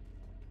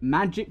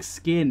 Magic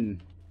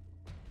Skin.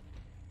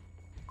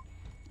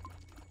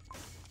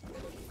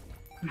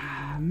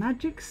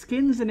 Magic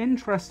skin's an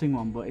interesting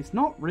one, but it's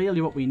not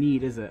really what we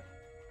need, is it?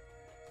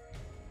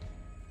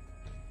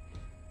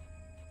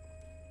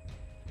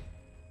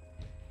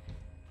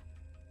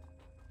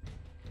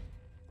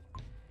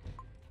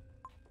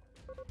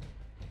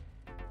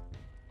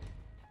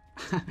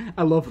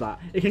 I love that.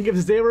 It can give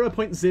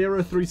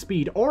 0.03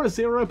 speed or a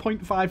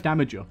 0.5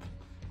 damage up.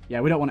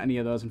 Yeah, we don't want any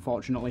of those,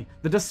 unfortunately.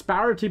 The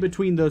disparity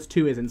between those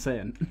two is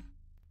insane.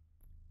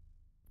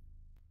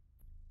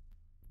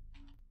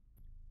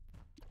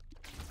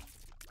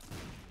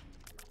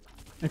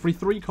 Every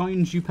 3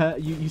 coins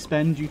you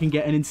spend, you can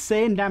get an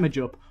insane damage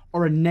up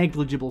or a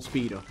negligible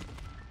speed up.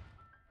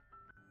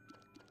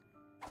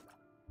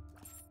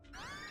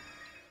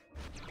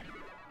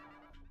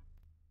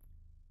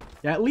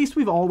 Yeah, at least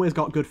we've always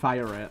got good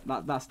fire rate.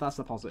 That's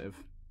the positive.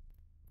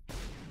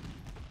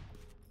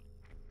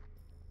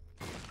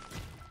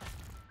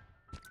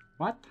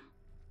 What?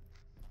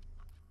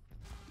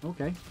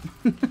 Okay.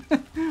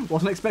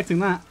 Wasn't expecting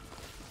that.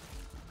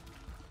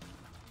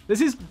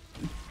 This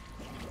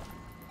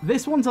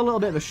one's a little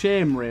bit of a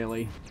shame,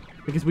 really,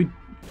 because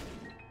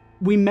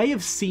we may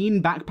have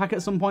seen Backpack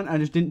at some point and I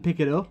just didn't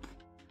pick it up.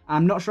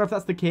 I'm not sure if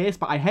that's the case,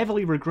 but I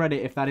heavily regret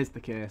it if that is the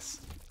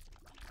case.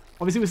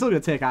 Obviously, we're still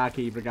going to take our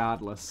key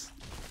regardless.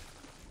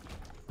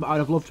 But I'd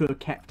have loved to have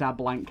kept our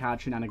blank card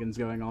shenanigans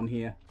going on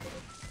here.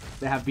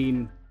 They have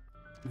been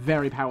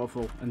very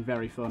powerful and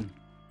very fun.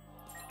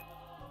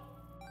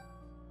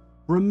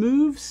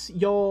 Removes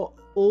your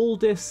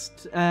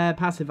oldest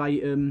passive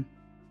item.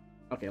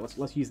 Okay,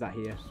 let's use that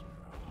here.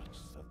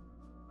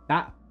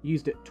 That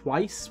used it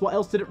twice. What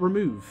else did it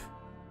remove?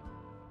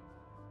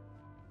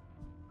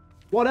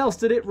 What else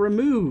did it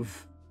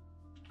remove?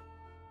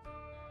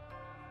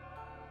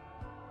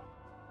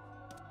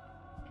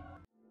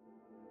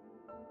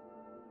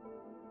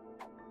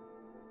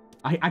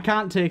 I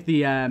can't take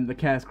the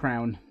Curse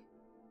Crown.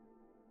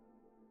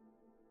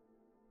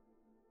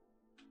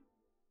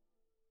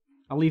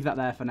 I'll leave that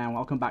there for now.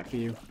 I'll come back for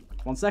you.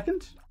 1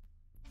 second.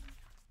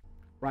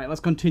 Right,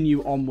 let's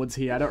continue onwards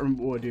here. I don't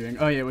remember what we're doing.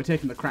 Oh yeah, we're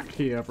taking the cracked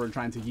key over and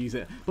trying to use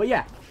it. But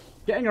yeah,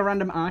 getting a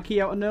random R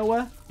key out of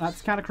nowhere,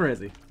 that's kind of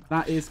crazy.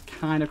 That is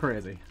kind of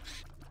crazy.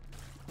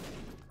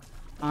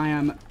 I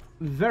am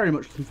very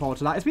much looking forward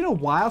to that. It's been a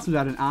while since I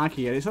had an R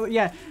key.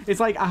 It's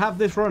like I have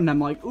this run and I'm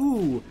like,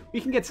 ooh,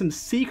 we can get some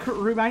secret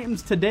room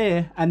items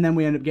today, and then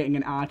we end up getting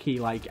an R key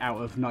like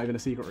out of not even a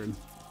secret room.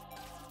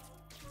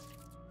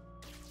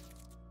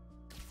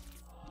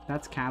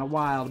 That's kind of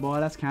wild,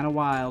 boy. That's kind of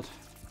wild.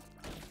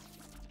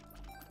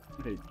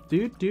 Okay,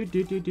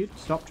 dude.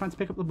 Stop trying to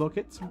pick up the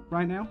buckets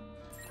right now.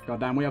 God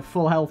damn, we have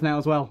full health now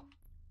as well.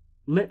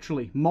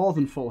 Literally, more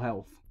than full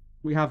health.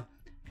 We have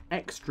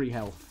extra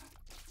health.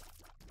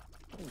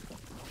 I'm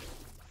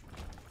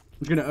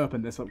just going to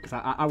open this up because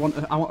I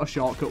want a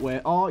shortcut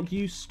way. Oh,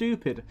 you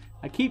stupid.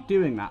 I keep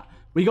doing that.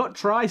 We got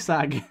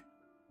Trisag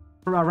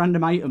for our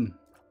random item.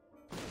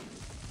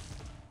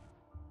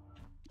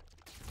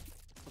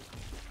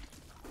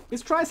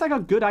 Is Trisag a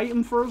good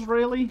item for us,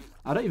 really?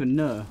 I don't even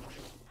know.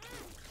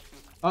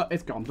 Oh,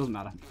 it's gone. Doesn't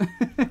matter.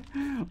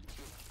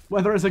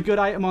 Whether it's a good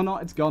item or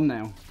not, it's gone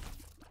now.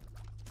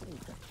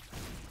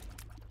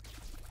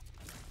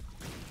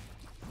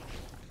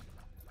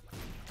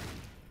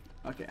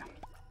 Okay.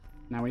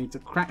 Now we need to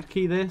crack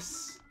key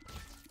this.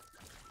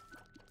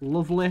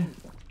 Lovely.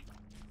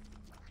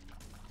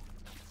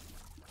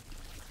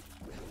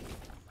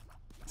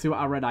 See what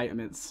our red item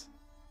is.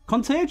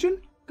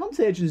 Contagion?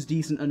 Contagion's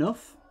decent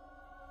enough.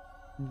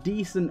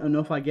 Decent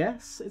enough, I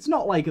guess. It's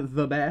not like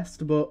the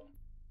best, but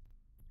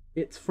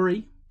it's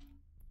free.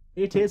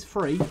 It is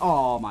free.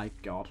 Oh my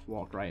god.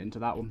 Walked right into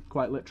that one,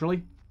 quite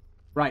literally.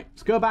 Right,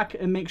 let's go back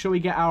and make sure we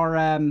get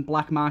our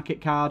black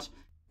market card.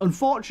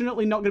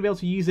 Unfortunately, not going to be able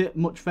to use it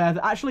much further.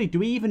 Actually, do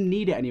we even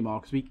need it anymore?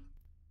 Because we...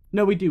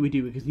 No, we do. We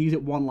can use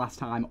it one last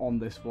time on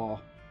this floor.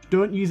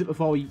 Don't use it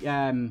before we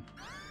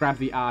grab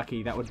the R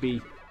key. That would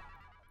be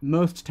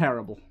most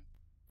terrible.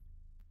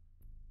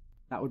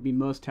 That would be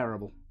most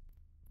terrible.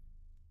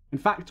 In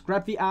fact,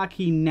 grab the R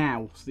key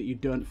now so that you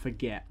don't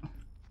forget.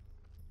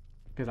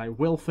 Because I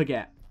will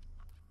forget.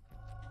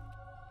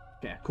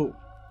 Okay, cool.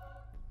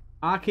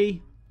 R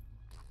key.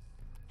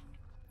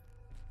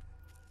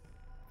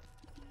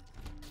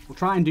 We'll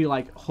try and do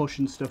like hush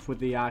and stuff with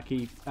the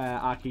arcade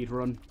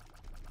run.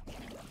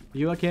 Are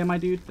you okay, my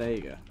dude? There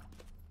you go.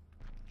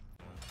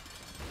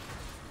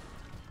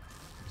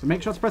 So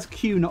make sure to press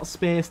Q, not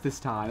space this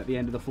time at the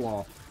end of the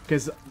floor.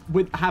 Because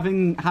with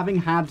having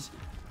had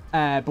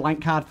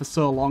blank card for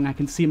so long, I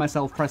can see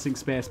myself pressing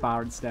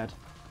spacebar instead.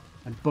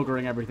 And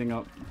buggering everything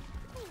up.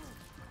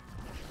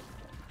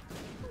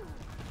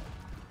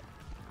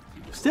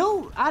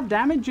 Still, our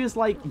damage is,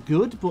 like,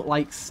 good, but,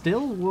 like,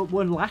 still,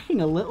 we're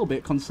lacking a little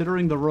bit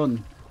considering the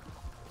run.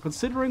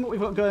 Considering what we've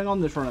got going on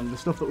this run and the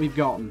stuff that we've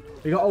gotten.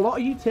 We got a lot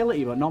of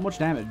utility, but not much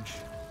damage.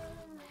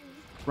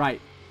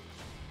 Right.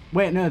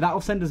 Wait, no, that'll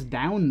send us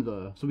down,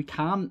 though. So we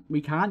can't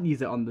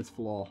use it on this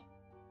floor.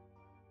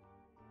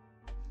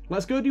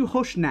 Let's go do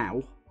Hush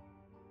now.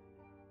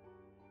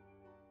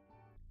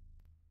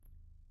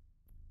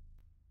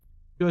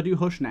 Do I do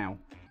Hush now?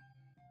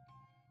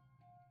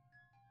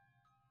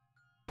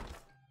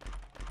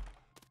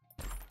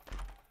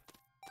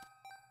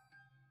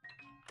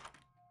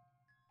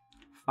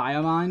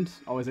 Firemind,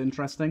 always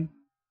interesting.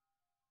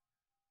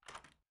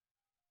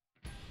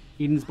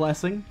 Eden's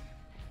Blessing.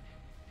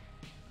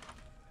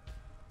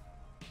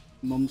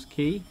 Mum's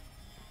Key.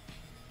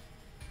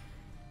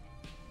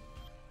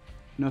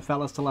 No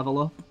fellas to level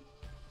up.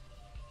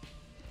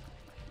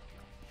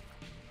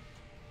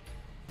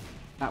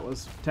 That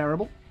was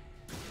terrible.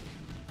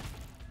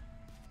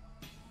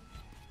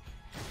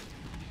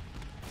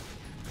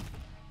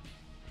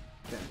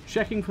 Okay.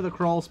 Checking for the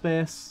crawl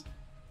space.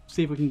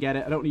 See if we can get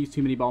it. I don't want to use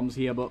too many bombs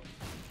here, but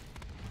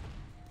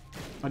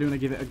I do want to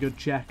give it a good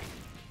check.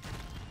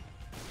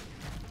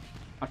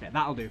 Okay,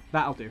 that'll do.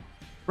 That'll do.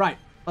 Right,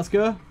 let's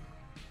go.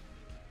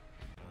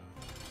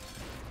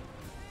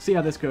 See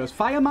how this goes.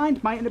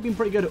 Firemind might end up being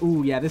pretty good.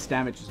 Ooh, yeah, this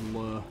damage is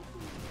low.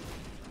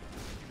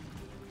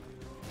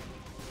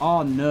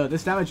 Oh, no,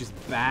 this damage is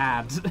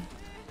bad.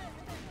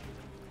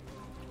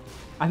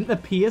 I think the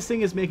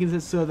piercing is making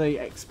it so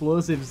the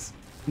explosives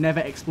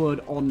never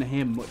explode on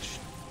him, which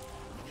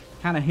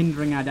kind of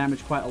hindering our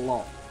damage quite a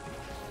lot.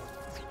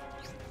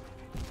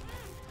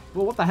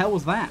 Well, what the hell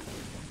was that?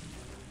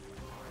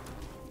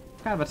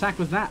 What kind of attack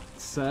was that,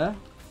 sir?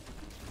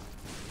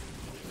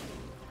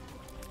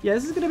 Yeah,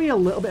 this is going to be a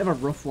little bit of a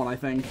rough one, I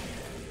think.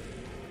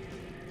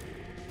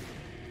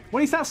 When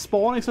he starts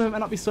spawning, so it might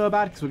not be so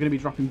bad, because we're going to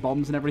be dropping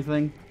bombs and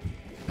everything.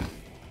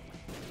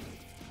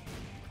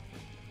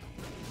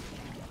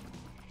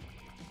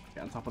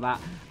 Get on top of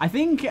that. I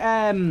think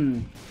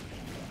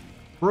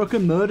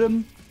Broken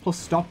Modem plus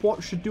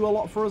Stopwatch should do a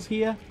lot for us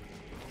here.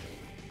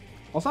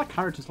 Also, our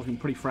character's looking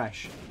pretty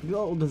fresh.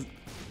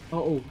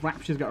 Little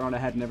rapture's got around her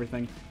head and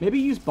everything. Maybe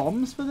use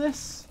bombs for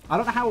this? I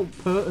don't know how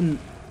potent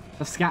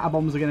the scatter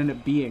bombs are going to end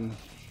up being.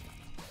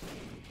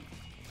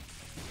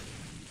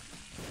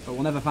 But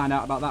we'll never find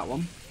out about that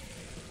one.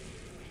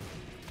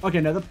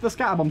 Okay, no, the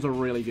scatter bombs are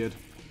really good.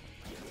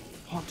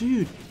 Oh,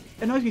 dude.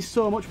 It annoys me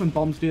so much when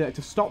bombs do that.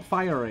 To stop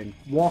firing,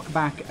 walk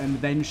back, and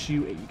then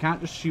shoot it. You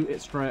can't just shoot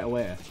it straight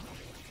away.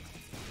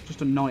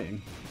 Just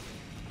annoying.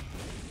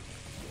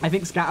 I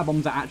think scatter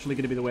bombs are actually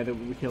going to be the way that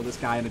we kill this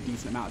guy in a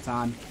decent amount of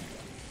time.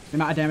 The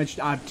amount of damage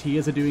our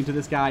tears are doing to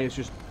this guy is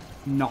just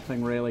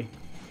nothing, really.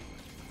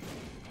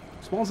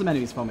 Spawn some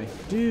enemies for me.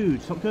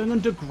 Dude, stop going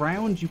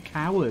underground, you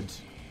coward.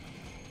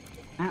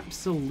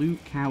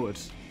 Absolute coward.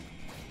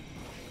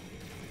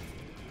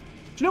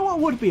 Do you know what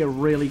would be a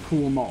really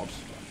cool mod?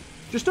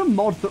 Just a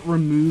mod that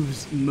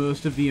removes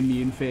most of the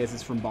immune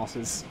phases from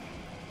bosses.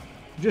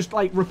 Just,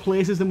 like,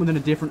 replaces them with a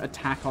different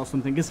attack or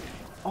something. Because,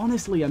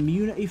 honestly,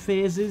 immunity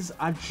phases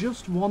are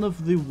just one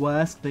of the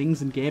worst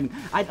things in gaming.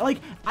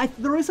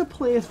 There is a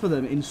place for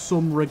them in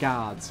some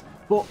regards.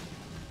 But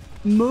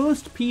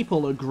most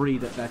people agree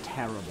that they're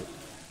terrible.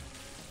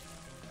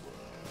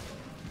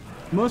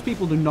 Most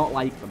people do not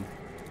like them.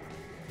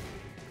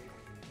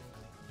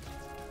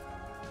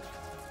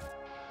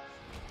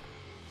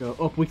 Go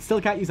up. We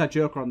still can't use our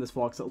Joker on this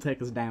floor because it'll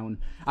take us down.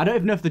 I don't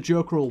even know if the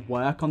Joker will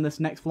work on this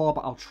next floor,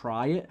 but I'll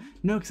try it.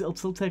 No, because it'll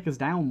still take us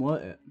down,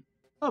 won't it?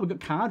 Oh, we've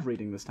got card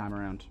reading this time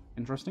around.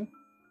 Interesting.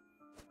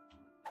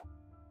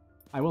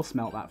 I will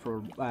smelt that for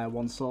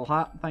 1 soul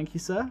heart. Thank you,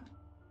 sir.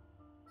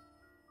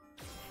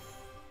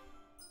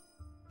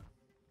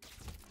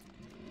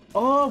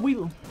 Oh,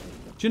 do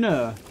you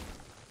know?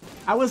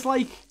 I was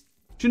like...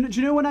 Do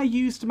you know when I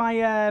used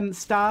my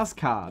stars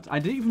card? I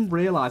didn't even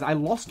realise I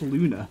lost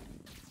Luna.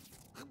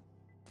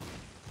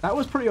 That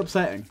was pretty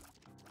upsetting.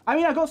 I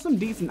mean, I got some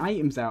decent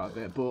items out of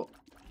it, but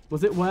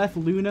was it worth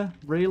Luna?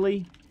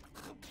 Really?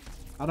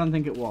 I don't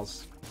think it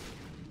was.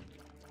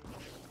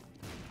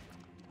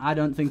 I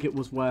don't think it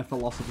was worth the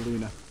loss of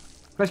Luna.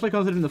 Especially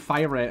considering the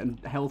fire rate and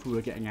health we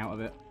were getting out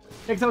of it. Yeah,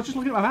 because I was just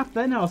looking at my map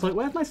then and I was like,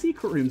 where's my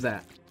secret rooms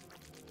at?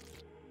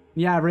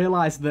 Yeah, I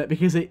realised that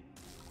because it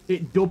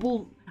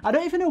double... I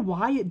don't even know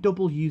why it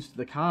double used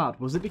the card.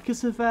 Was it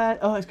because of...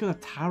 oh, it's because of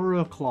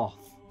Tarot Cloth.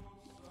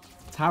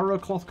 Tarot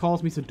Cloth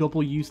caused me to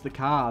double use the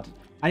card.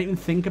 I didn't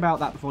even think about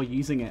that before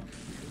using it.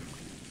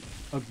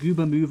 A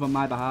goober move on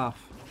my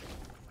behalf.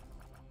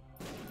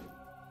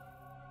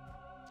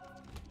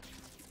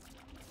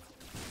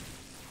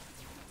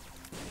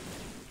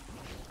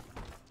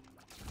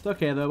 It's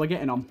okay though, we're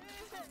getting on.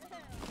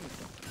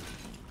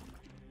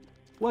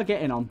 We're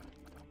getting on.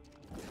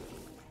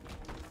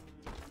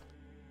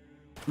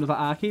 Another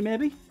Archie,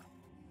 maybe?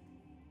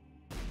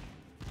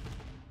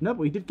 No,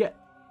 but we did get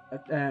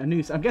a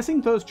noose. I'm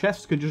guessing those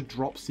chests could just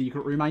drop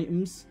secret room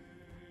items.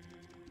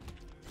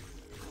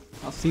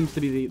 That seems to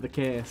be the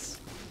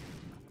case.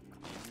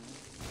 I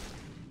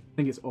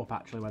think it's up,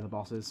 actually, where the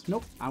boss is.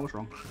 Nope, I was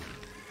wrong.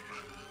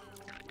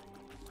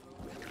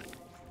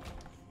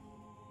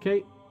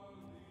 Okay.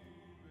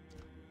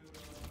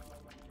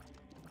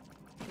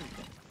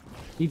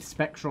 Need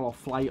Spectral or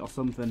Flight or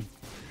something.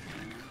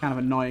 Kind of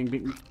annoying,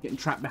 getting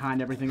trapped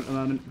behind everything at the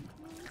moment.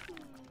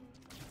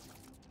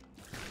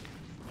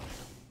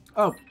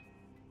 Oh.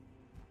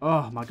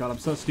 Oh my god, I'm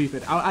so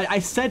stupid. I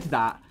said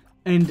that,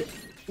 and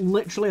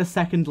literally a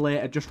second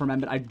later, just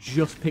remembered I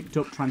just picked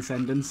up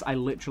Transcendence. I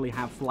literally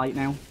have flight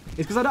now. It's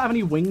because I don't have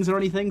any wings or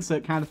anything, so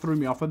it kind of threw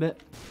me off a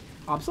bit.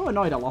 Oh, I'm so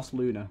annoyed I lost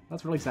Luna.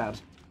 That's really sad.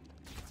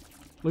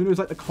 Luna was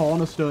like the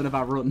cornerstone of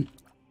our run.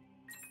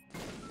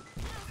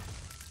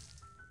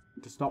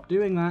 To stop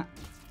doing that.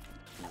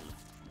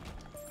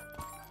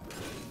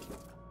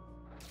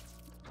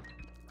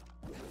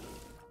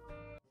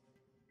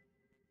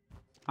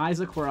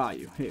 Isaac, where are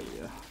you? Here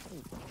we are.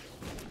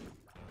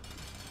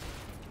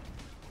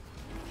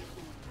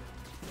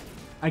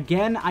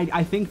 Again,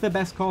 I think the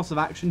best course of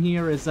action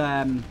here is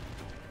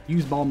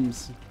use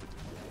bombs.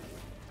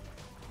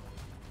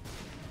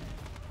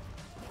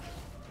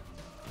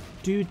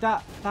 Dude,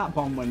 that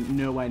bomb went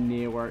nowhere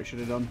near where it should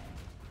have done.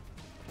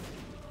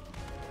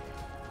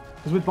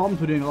 Because with bombs,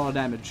 we're doing a lot of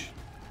damage.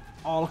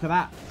 Oh, look at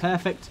that.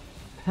 Perfect.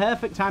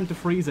 Perfect time to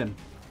freeze him.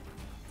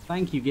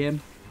 Thank you, game.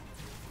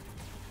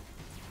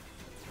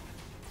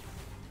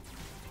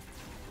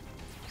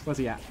 Where's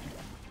he at?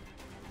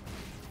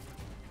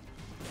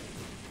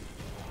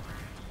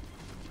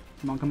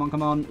 Come on, come on,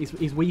 come on.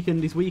 He's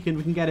weakened, he's weakened.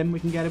 We can get him, we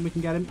can get him, we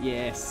can get him.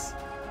 Yes.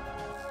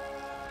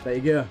 There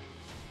you go.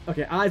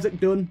 Okay, Isaac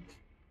done.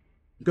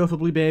 Go for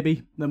Blue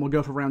Baby. Then we'll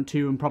go for round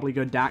 2 and probably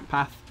go Dark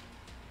Path.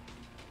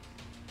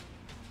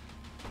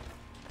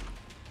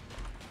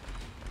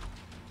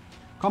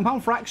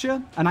 Compound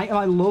Fracture, an item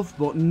I love,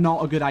 but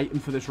not a good item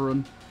for this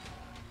run.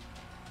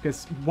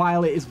 Because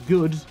while it is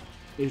good,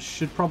 it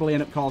should probably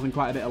end up causing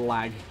quite a bit of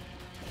lag.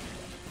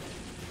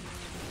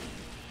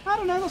 I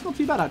don't know, that's not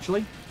too bad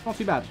actually. Not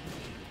too bad.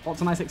 Lots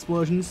of nice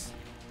explosions.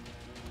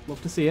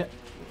 Love to see it.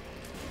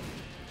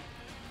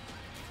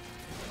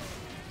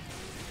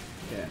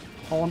 Yeah,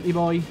 Haunty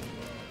Boy.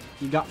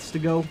 You gots to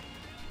go.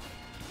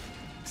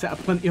 Set up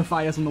plenty of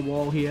fires on the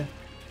wall here.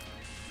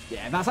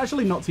 Yeah, that's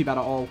actually not too bad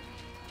at all.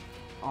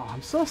 Oh,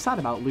 I'm so sad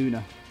about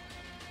Luna.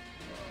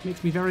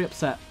 Makes me very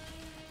upset.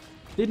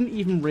 Didn't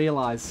even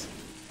realise.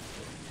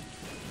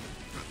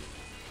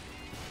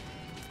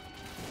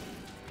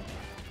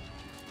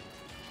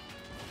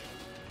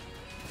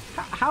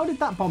 How did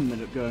that bomb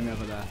end up going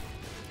over there?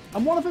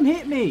 And one of them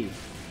hit me!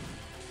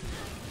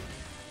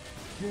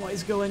 What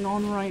is going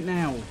on right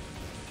now?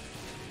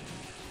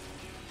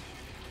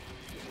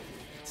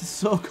 This is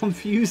so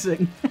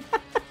confusing.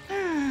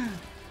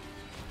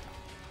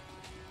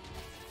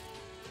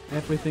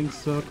 Everything's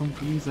so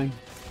confusing.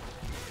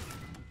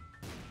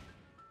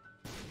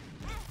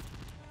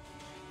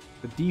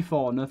 The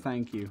D4, no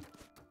thank you.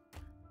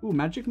 Ooh,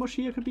 Magic Mush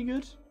here could be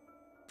good.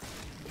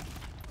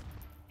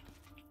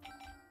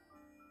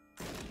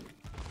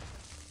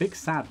 Big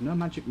sad, no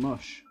Magic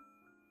Mush.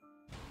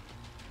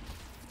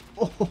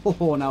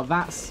 Oh, now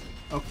that's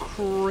a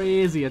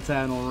crazy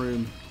Eternal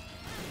Room.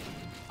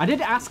 I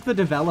did ask the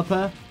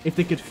developer if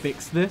they could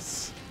fix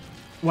this,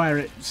 where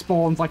it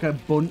spawns like a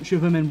bunch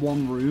of them in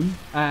one room.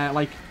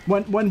 Like,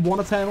 when one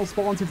Eternal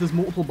spawns, if there's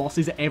multiple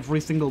bosses,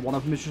 every single one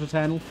of them is just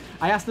Eternal.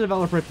 I asked the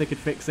developer if they could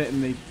fix it,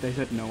 and they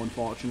said no,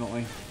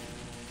 unfortunately.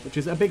 Which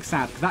is a big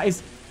sad, because that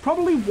is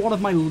probably one of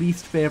my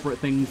least favourite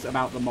things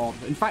about the mod.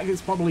 In fact,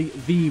 it's probably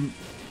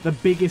the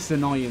biggest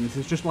annoyance.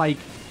 It's just like,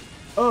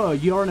 oh,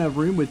 you're in a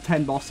room with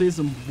 10 bosses,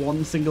 and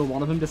one single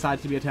one of them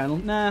decides to be Eternal.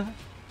 Nah,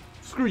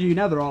 screw you,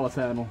 now they're all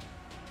Eternal.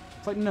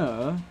 It's like,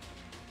 no.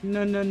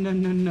 No, no, no,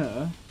 no,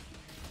 no.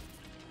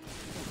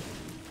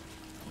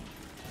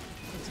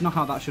 Not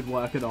how that should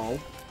work at all.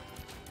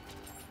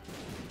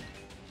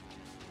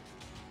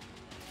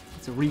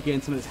 To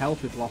regain some of its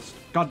health we've lost.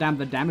 God damn,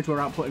 the damage we're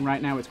outputting right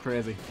now is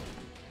crazy.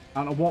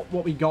 I don't know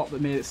what we got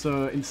that made it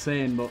so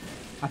insane, but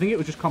I think it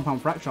was just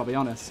Compound Fracture, I'll be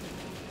honest.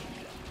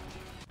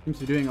 Seems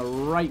to be doing a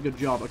right good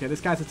job. Okay,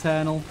 this guy's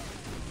Eternal.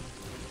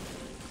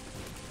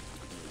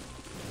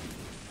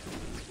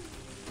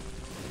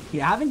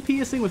 Yeah, having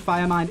Piercing with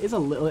Firemind is a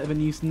little bit of a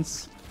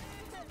nuisance.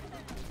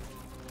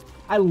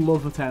 I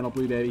love Eternal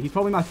Blue Baby. He's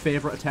probably my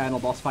favourite Eternal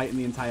boss fight in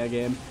the entire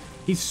game.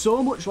 He's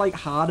so much, like,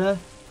 harder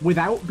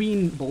without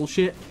being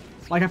bullshit.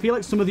 Like, I feel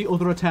like some of the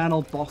other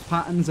Eternal boss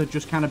patterns are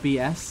just kind of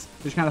BS.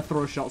 Just kind of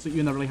throw shots at you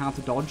and they're really hard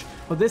to dodge.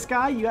 But this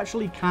guy, you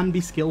actually can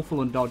be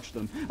skillful and dodge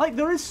them. Like,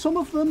 there is some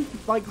of them,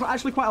 like,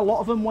 actually quite a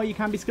lot of them where you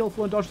can be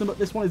skillful and dodge them, but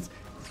this one is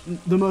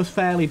the most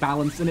fairly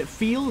balanced, and it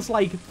feels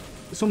like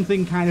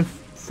something kind of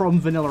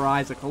from Vanilla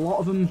Isaac. A lot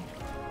of them,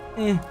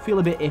 feel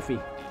a bit iffy.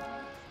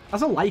 I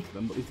still like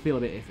them, but they feel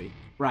a bit iffy.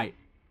 Right.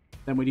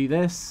 Then we do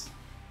this.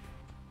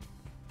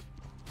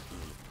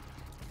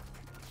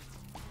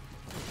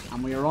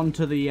 And we are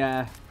onto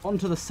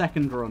the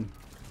second run.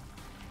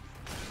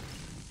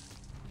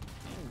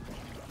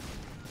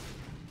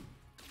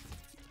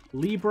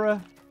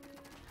 Libra.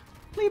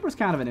 Libra's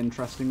kind of an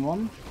interesting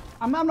one.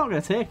 I'm not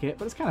going to take it,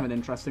 but it's kind of an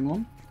interesting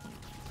one.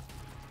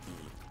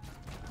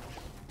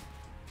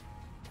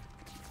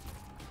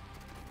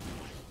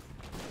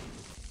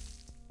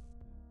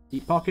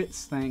 Deep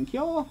pockets, thank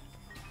you.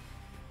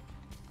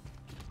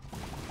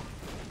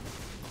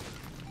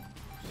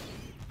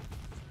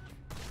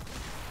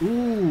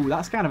 Ooh,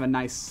 that's kind of a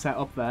nice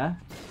setup there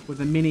with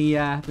the mini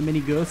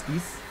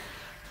ghosties.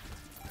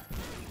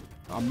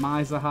 Got a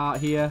Miser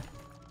Heart here.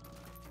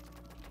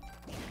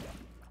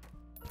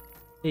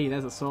 Hey,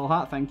 there's a soul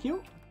heart, thank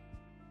you.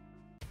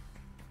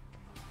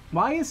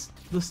 Why is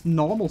this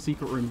normal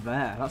secret room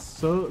there? That's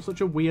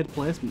such a weird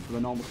placement for the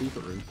normal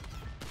secret room.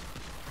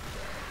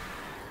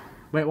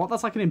 Wait, what?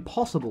 That's like an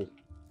impossible.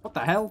 What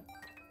the hell?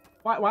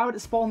 Why would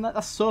it spawn there?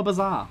 That's so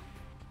bizarre.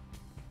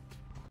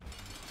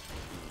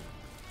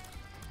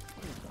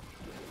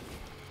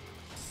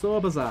 So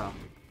bizarre.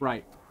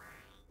 Right.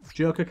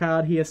 Joker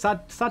card here.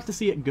 Sad to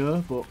see it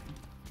go, but...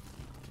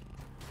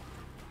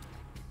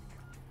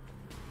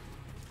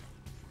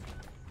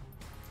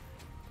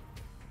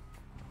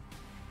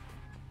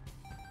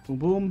 Boom,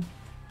 boom.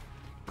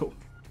 Cool.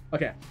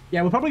 Okay.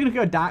 Yeah, we're probably going to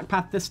go dark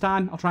path this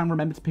time. I'll try and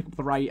remember to pick up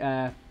the right,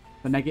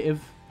 the negative.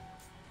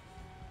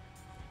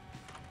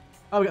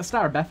 Oh, we got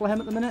Star of Bethlehem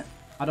at the minute.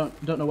 I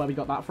don't know where we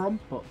got that from,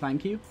 but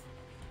thank you.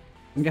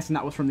 I'm guessing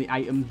that was from the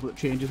item that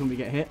changes when we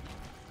get hit.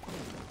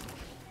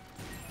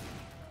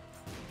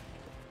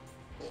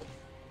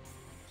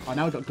 Oh,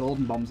 now we've got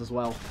golden bombs as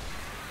well.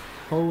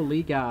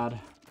 Holy God.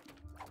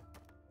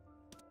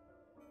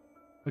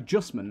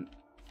 Adjustment.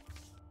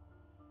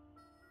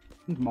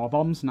 More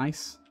bombs,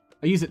 nice.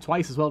 I used it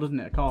twice as well, didn't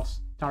it? Of course.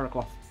 Tarot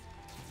cloth.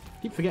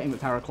 Keep forgetting that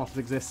tarot cloth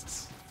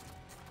exists.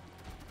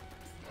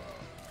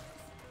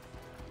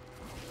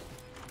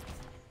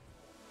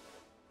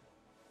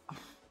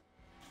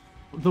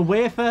 The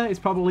wafer is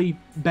probably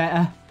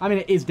better. I mean,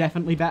 it is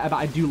definitely better, but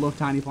I do love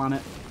Tiny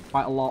Planet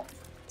quite a lot.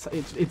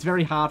 It's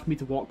very hard for me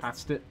to walk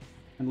past it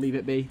and leave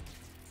it be.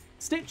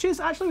 Stitches?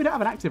 Actually, we don't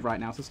have an active right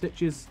now, so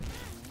Stitches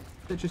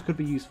could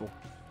be useful.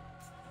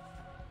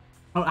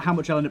 I don't know how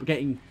much I'll end up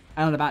getting.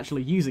 I'll end up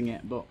actually using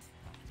it, but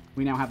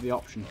we now have the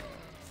option.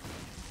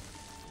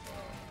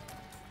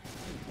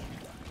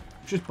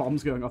 Just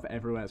bombs going off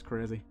everywhere. It's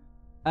crazy.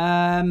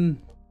 Guess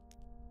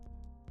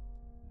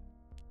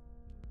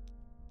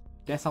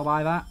I'll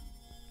buy that.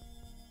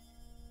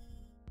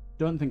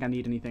 Don't think I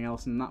need anything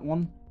else in that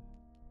one.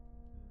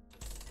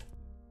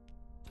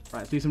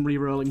 Right, let's do some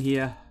re-rolling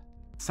here.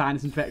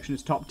 Sinus infection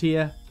is top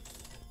tier.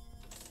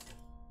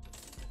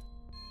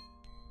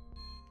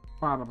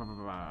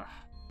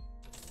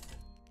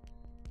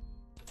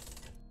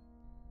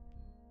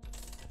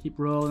 Keep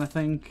rolling, I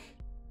think.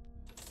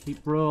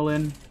 Keep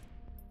rolling.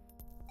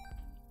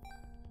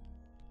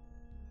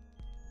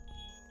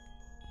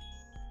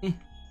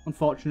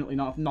 Unfortunately,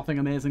 nothing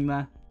amazing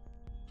there.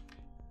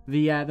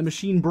 The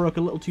machine broke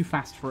a little too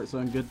fast for its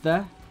own good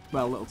there.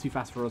 Well, a little too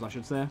fast for us, I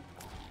should say.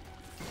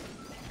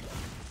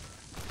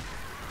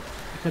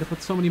 I could have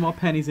put so many more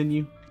pennies in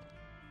you.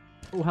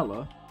 Oh,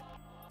 hello.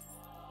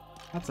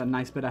 That's a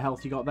nice bit of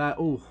health you got there.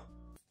 Oh,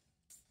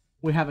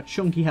 we have a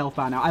chunky health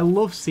bar now. I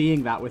love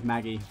seeing that with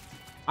Maggie.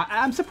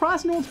 I'm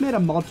surprised no one's made a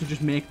mod to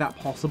just make that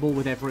possible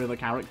with every other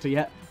character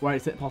yet, where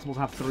it's possible to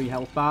have 3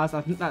 health bars.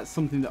 I think that's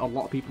something that a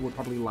lot of people would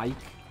probably like.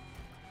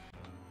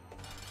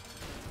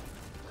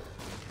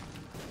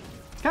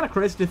 It's kind of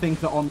crazy to think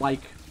that on,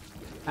 like,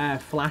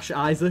 Flash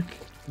Isaac,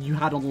 you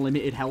had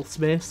unlimited health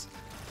space.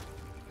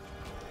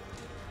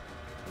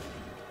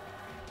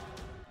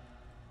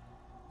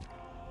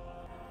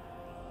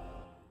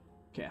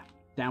 Okay,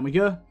 down we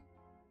go.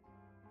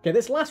 Okay,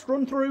 this last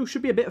run through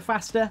should be a bit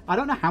faster. I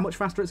don't know how much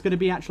faster it's going to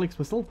be, actually,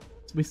 because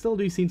we still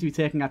do seem to be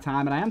taking our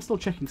time, and I am still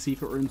checking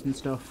secret rooms and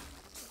stuff.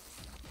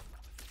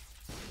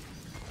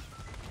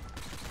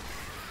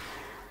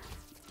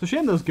 It's a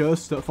shame those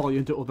ghosts don't follow you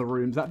into other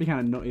rooms. That'd be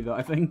kind of nutty, though,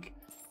 I think.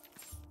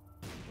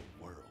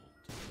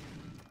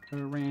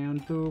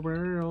 Around the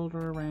world,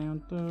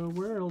 around the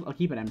world. I'll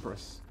keep an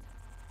Empress.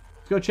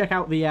 Let's go check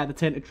out the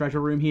Tainted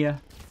Treasure room here.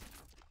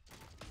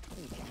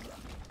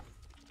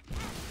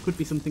 Could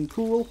be something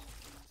cool.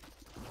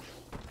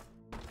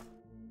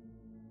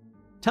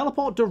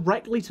 Teleport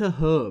directly to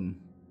home.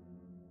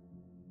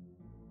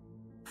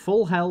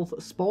 Full health.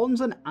 Spawns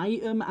an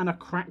item and a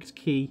cracked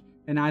key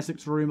in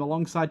Isaac's room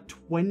alongside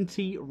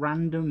 20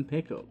 random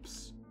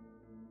pickups.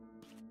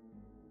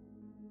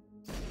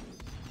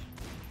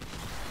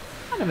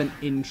 Kind of an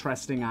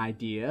interesting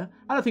idea.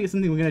 I don't think it's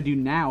something we're going to do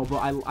now, but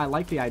I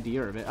like the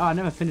idea of it. Oh, I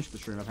never finished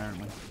this room,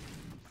 apparently.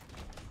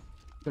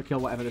 Go kill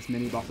whatever this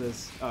mini-boss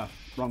is.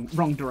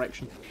 Wrong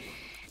direction.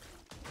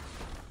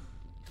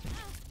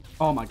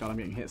 Oh my god, I'm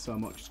getting hit so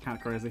much. It's kind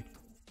of crazy.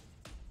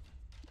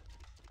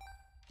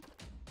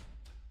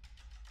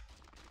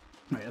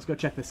 Right, let's go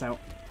check this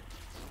out.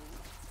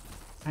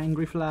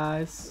 Angry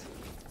flies.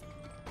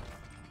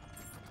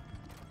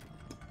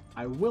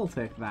 I will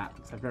take that,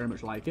 because I very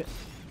much like it.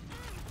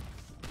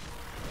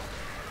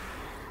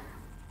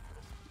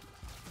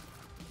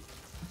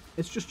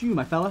 It's just you,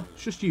 my fella.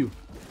 It's just you.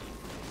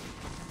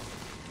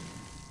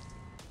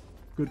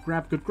 Good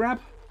grab, good grab.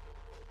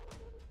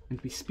 And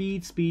we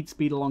speed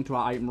along to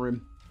our item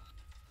room.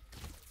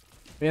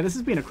 But yeah, this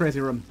has been a crazy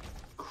run.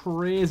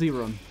 Crazy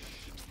run.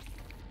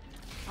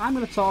 I'm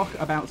going to talk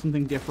about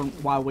something different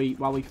while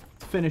we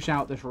finish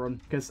out this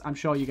run, because I'm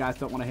sure you guys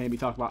don't want to hear me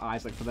talk about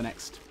Isaac for the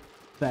next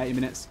 30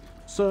 minutes.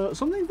 So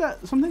something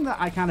that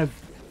I kind of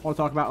want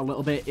to talk about a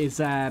little bit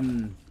is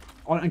and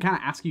kind of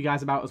ask you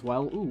guys about as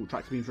well. Ooh,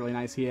 Tractor Beam's really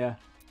nice here.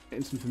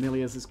 Getting some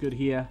familiars is good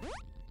here.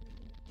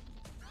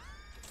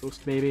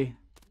 Ghost baby.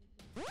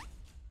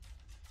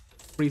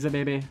 Freezer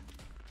baby.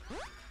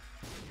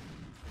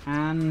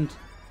 And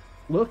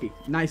Loki.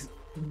 Nice.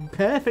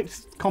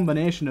 Perfect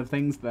combination of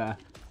things there.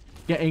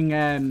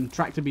 Getting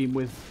Tractor Beam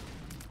with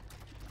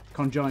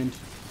conjoined.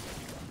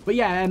 But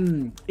yeah,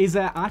 is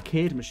there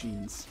arcade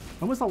machines?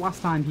 When was the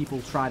last time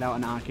people tried out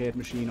an arcade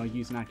machine or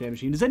used an arcade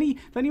machine? Does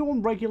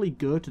anyone regularly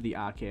go to the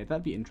arcade?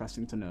 That'd be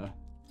interesting to know.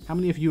 How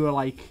many of you are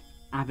like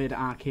avid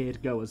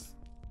arcade goers?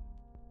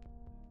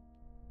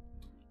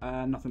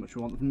 Nothing much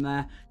we want from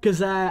there.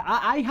 Because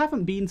I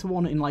haven't been to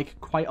one in like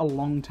quite a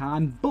long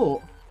time,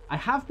 but I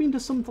have been to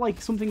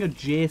something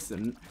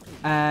adjacent.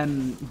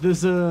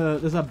 There's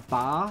a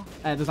bar.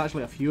 There's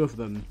actually a few of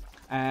them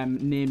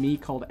near me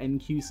called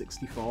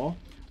NQ64,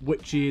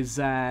 which is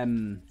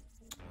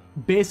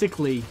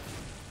basically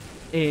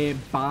a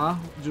bar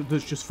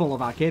that's just full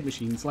of arcade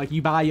machines. Like,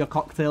 you buy your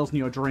cocktails and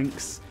your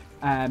drinks.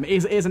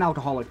 It is an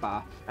alcoholic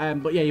bar.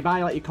 But yeah, you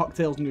buy like your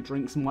cocktails and your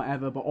drinks and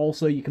whatever, but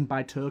also you can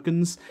buy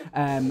tokens.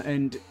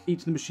 And each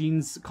of the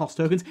machines cost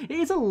tokens. It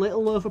is a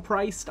little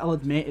overpriced, I'll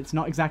admit. It's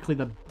not exactly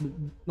the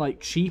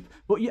cheap,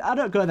 but I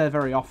don't go there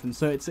very often,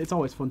 so it's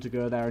always fun to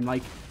go there. And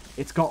like,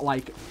 it's got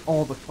like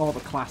all the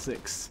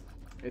classics.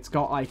 It's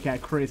got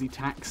like Crazy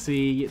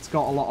Taxi. It's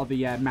got a lot of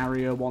the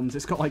Mario ones.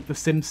 It's got like the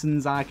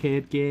Simpsons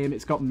arcade game.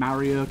 It's got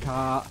Mario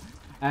Kart.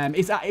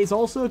 It's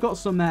also got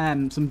some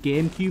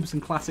GameCubes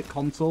and classic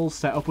consoles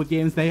set up with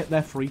games.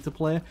 They're free to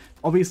play.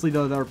 Obviously,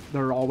 though,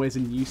 they're always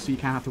in use, so you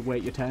can't have to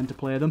wait your turn to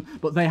play them.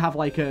 But they have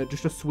like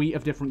just a suite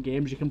of different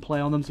games you can play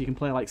on them. So you can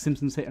play like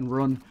Simpsons Hit and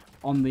Run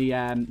on the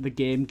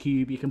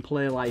GameCube. You can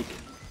play like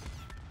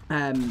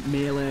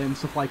Melee and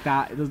stuff like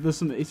that. There's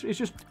some.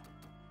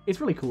 It's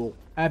really cool.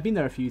 I've been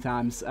there a few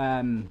times,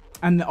 and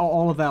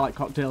all of their like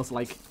cocktails are,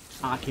 like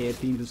arcade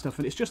themed and stuff,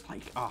 and it's just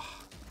like, oh,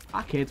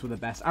 arcades were the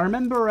best. I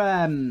remember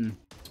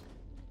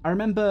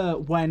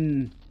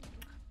when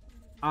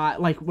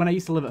I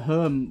used to live at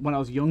home when I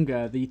was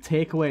younger, the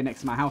takeaway next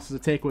to my house was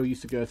a takeaway we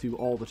used to go to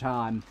all the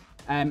time.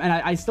 And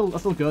I still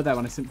go there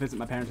when I visit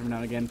my parents every now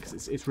and again,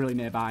 because it's really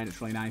nearby and it's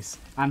really nice.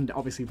 And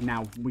obviously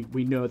now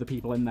we know the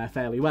people in there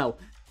fairly well.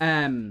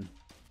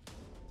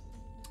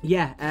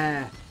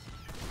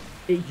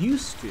 It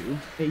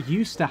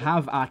used to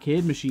have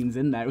arcade machines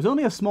in there. It was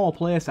only a small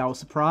place. I was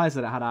surprised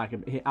that it had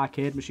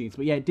arcade machines.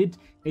 But yeah, it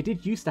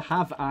did used to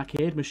have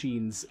arcade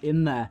machines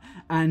in there.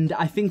 And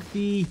I think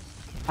they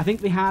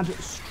had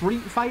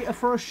Street Fighter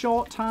for a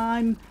short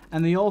time,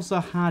 and they also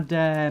had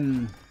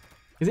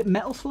is it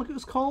Metal Slug it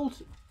was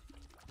called?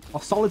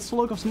 Or Solid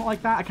Slug or something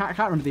like that? I can't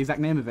remember the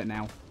exact name of it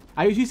now.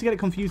 I always used to get it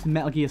confused with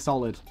Metal Gear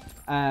Solid.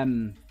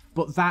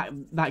 But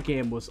that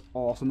game was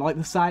awesome. Like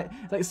the side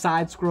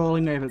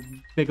scrolling, they have a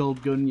big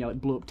old gun, you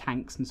like blow up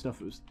tanks and stuff.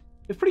 It was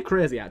pretty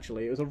crazy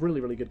actually. It was a really,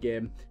 really good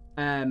game.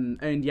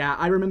 And yeah,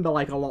 I remember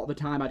like a lot of the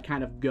time I'd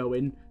kind of go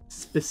in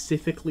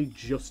specifically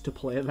just to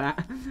play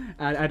that.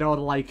 I'd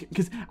order like,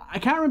 because I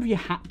can't remember if you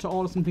had to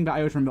order something, but I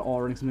always remember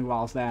ordering something while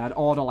I was there. I'd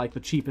order like the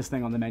cheapest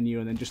thing on the menu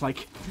and then just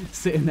like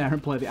sit in there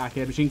and play the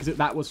arcade machine, because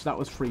that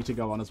was free to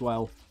go on as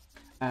well.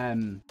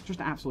 Just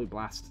an absolute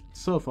blast.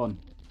 So fun.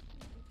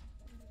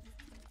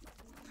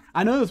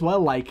 I know as well,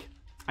 like,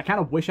 I kind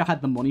of wish I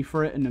had the money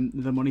for it and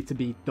the money to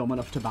be dumb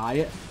enough to buy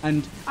it.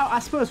 And I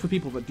suppose for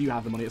people that do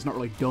have the money, it's not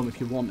really dumb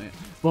if you want it.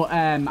 But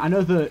I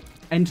know that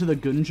Enter the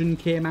Gungeon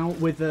came out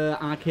with the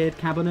arcade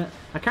cabinet.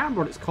 I can't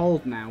remember what it's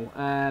called now.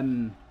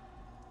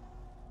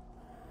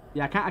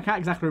 Yeah, I can't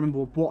exactly remember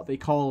what they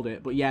called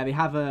it. But yeah, they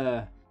have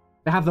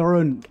their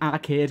own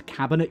arcade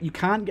cabinet. You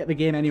can't get the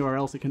game anywhere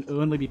else. It can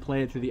only be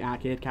played through the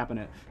arcade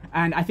cabinet.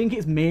 And I think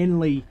it's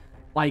mainly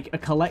like a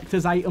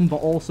collector's item, but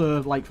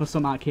also like for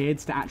some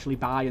arcades to actually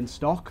buy and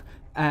stock.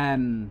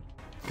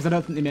 Because I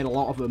don't think they made a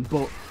lot of them,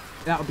 but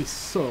that would be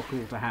so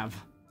cool to have.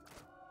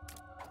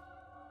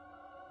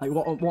 Like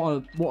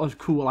what a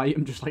cool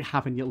item, just like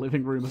have in your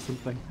living room or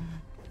something.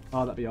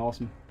 Oh, that'd be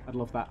awesome. I'd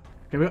love that.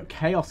 Okay, we got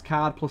Chaos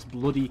card plus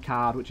Bloody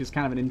card, which is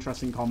kind of an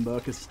interesting combo,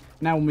 because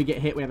now when we get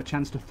hit, we have a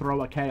chance to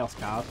throw a Chaos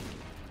card.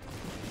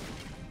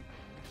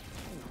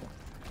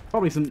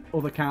 Probably some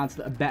other cards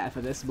that are better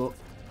for this, but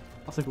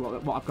I'll take a look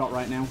at what I've got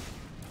right now.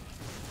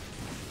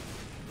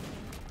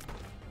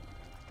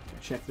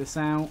 Check this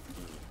out.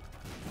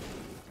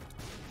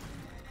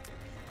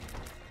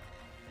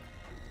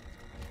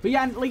 But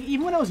yeah, like,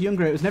 even when I was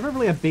younger, it was never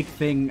really a big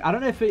thing. I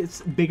don't know if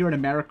it's bigger in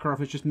America or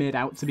if it's just made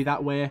out to be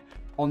that way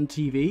on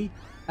TV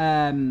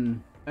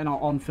and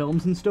on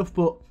films and stuff.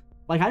 But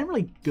like, I didn't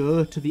really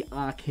go to the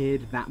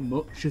arcade that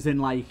much, as in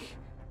like,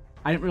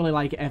 I didn't really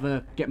like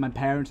ever get my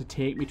parents to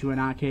take me to an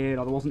arcade,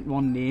 or there wasn't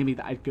one near me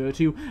that I'd go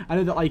to. I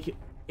know that like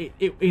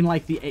in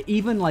like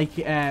even like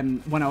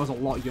when I was a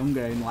lot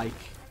younger, in like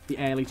the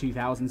early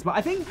 2000s, but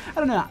I think, I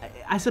don't know,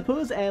 I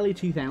suppose early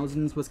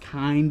 2000s was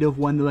kind of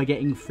when they were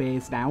getting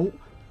phased out.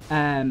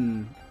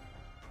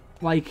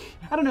 Like,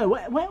 I don't know,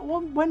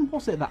 when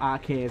was it that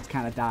arcades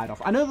kind of died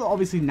off? I know that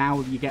obviously now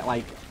you get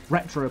like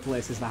retro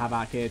places that have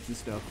arcades and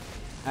stuff.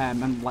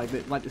 and like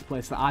this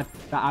place that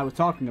I was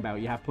talking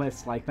about, you have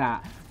places like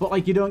that, but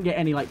like you don't get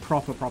any like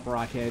proper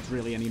arcades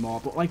really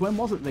anymore. But like when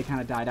was it they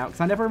kind of died out?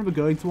 Because I never remember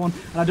going to one,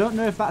 and I don't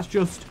know if that's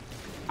just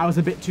I was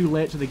a bit too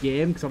late to the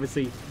game, because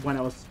obviously when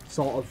I was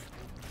sort of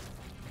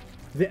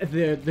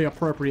the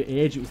appropriate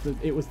age,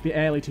 it was the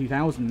early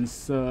 2000s,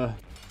 so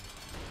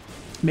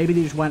maybe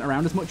they just weren't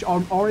around as much,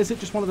 or is it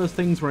just one of those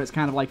things where it's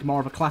kind of like more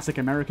of a classic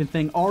American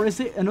thing, or is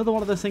it another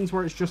one of those things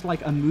where it's just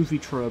like a movie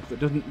trope that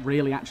doesn't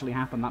really actually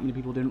happen? That many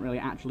people didn't really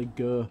actually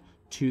go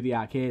to the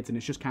arcades, and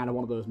it's just kind of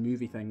one of those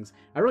movie things.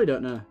 I really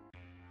don't know.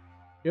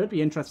 It would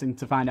be interesting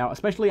to find out,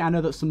 especially I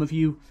know that some of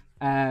you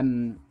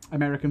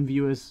American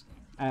viewers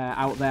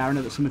out there, I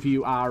know that some of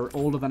you are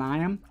older than I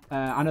am.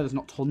 I know there's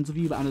not tons of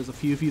you, but I know there's a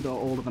few of you that are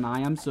older than I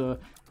am, so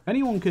if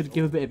anyone could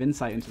give a bit of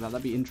insight into that,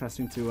 that'd be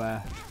interesting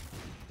to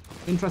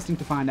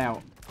find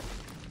out.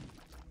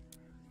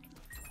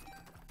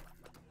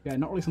 Yeah,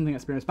 not really something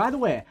experienced. By the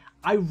way,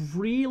 I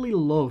really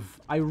love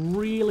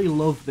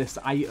this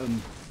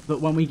item that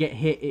when we get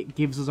hit, it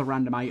gives us a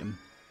random item.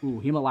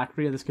 Ooh,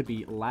 Hemolacria, this could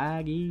be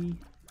laggy.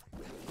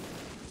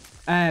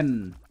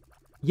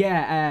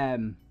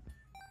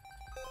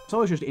 It's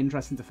always just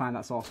interesting to find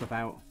that sort of stuff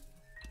out.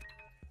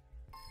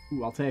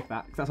 Ooh, I'll take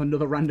that, because that's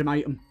another random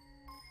item.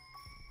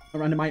 A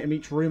random item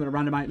each room and a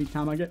random item each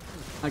time I get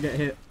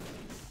hit.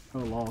 Oh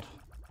lord.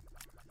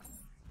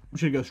 I'm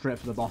just gonna go straight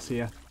for the boss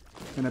here.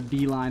 I'm gonna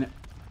beeline it.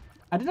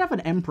 I did have an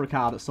Emperor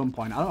card at some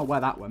point. I don't know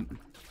where that went.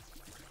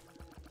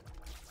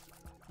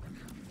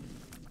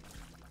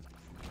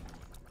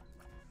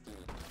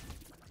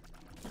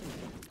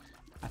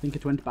 I think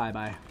it went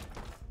bye-bye.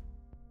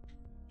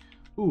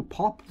 Ooh,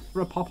 pop.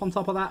 Throw a pop on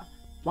top of that.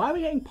 Why are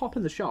we getting pop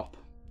in the shop?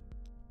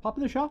 Pop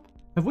in the shop?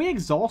 Have we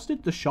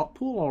exhausted the shop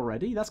pool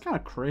already? That's kind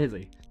of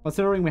crazy.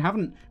 Considering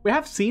we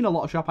have seen a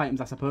lot of shop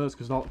items, I suppose,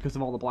 because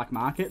of all the black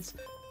markets.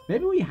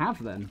 Maybe we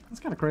have then. That's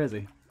kind of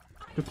crazy.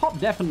 Because pop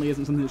definitely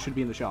isn't something that should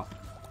be in the shop.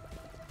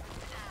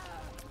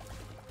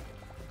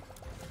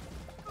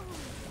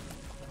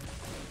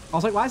 I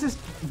was like, why is this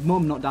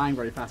mum not dying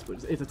very fast?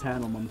 But it's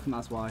Eternal Mum, and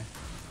that's why.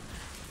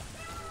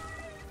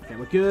 Okay,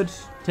 we're good.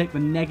 Take the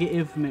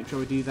negative. Make sure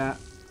we do that.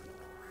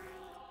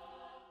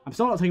 I'm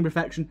still not taking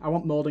Perfection. I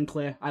want Mold and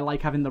Clear. I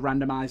like having the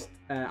randomized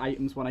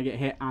items when I get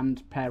hit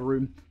and pair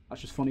room. That's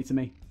just funny to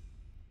me.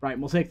 Right,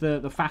 we'll take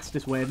the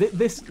fastest way.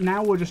 This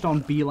now we're just on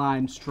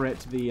beeline straight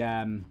to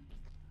the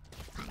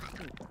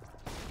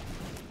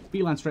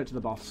beeline straight to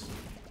the boss.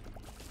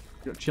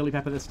 We got Chili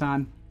Pepper this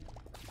time.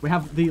 We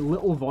have the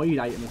little void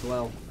item as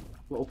well.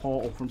 Little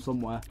portal from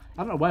somewhere. I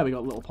don't know where we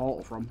got little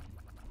portal from.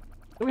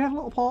 Do we have a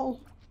little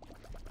portal?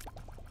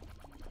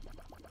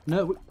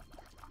 No.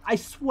 I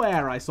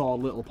swear I saw a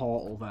little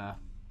portal there.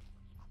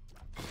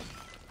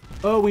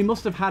 Oh, we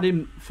must have had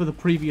him for the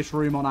previous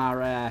room on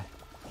our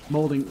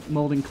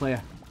molding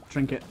clear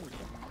trinket.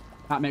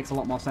 That makes a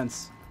lot more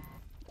sense.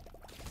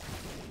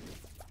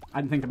 I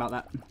didn't think about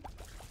that.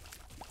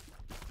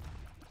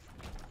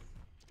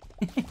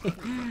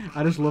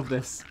 I just love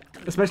this.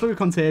 Especially with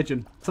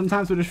Contagion.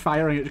 Sometimes we're just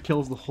firing, it just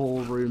kills the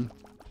whole room.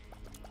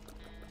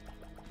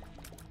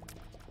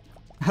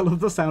 I love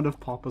the sound of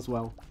pop as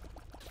well.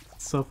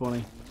 It's so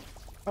funny.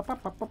 Right,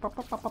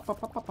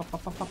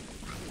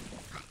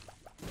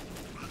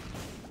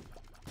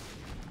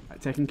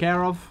 taken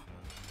care of.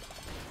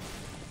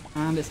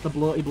 And it's the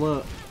bloaty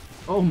bloat.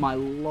 Oh my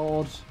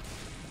lord.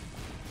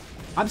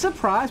 I'm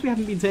surprised we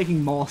haven't been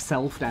taking more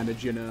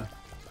self-damage, you know.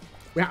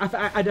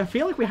 I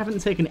feel like we haven't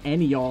taken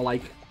any, or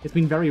like, it's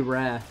been very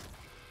rare.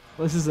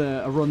 Well, this is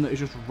a run that is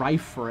just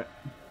rife for it.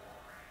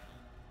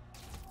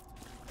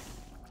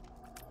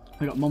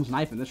 I got Mum's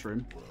knife in this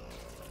room.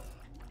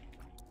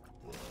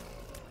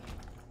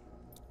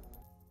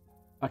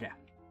 Okay.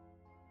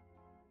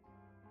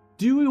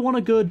 Do we want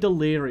to go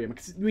Delirium?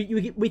 Because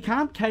we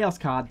can't Chaos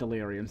card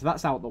Delirium, so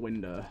that's out the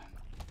window.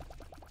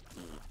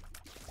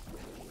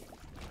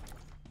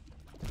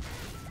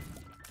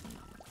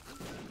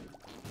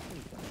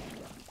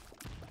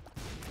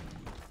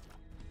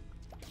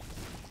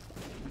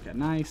 Okay,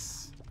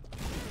 nice.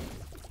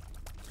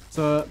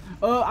 So,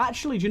 oh,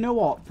 actually, do you know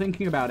what?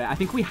 Thinking about it, I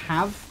think we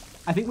have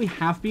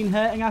been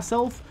hurting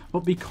ourselves,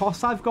 but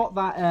because I've got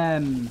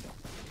that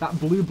that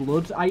blue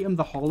blood item,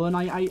 the Hollow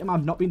Knight item,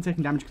 I've not been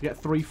taking damage to get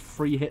 3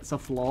 free hits of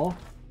floor.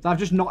 So I've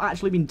just not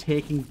actually been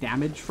taking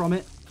damage from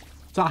it.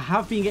 So I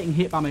have been getting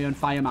hit by my own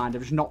Firemind, I've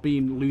just not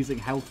been losing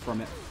health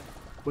from it.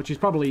 Which is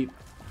probably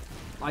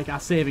like our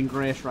saving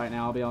grace right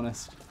now, I'll be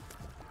honest.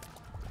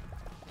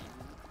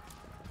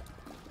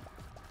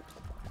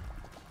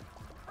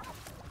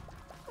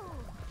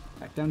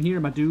 Back down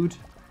here, my dude.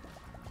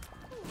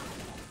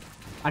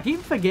 I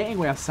keep forgetting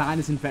we have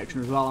Sinus Infection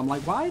as well. I'm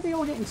like, why are they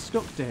all getting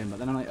stuck to him? But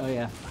then I'm like, oh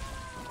yeah,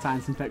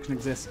 Sinus Infection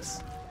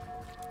exists.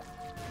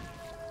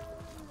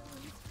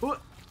 Oh.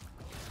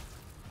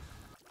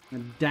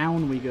 And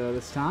down we go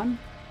this time.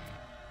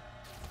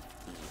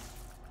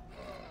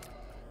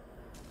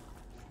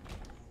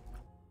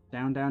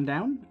 Down, down,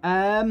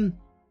 down.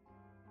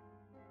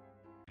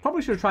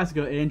 Probably should have tried to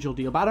go Angel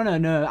Deal, but I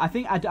don't know. No, I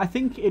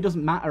think it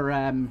doesn't matter.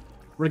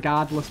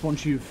 regardless,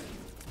 once you've...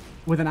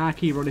 With an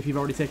Archie run, if you've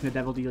already taken a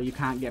Devil deal, you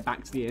can't get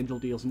back to the Angel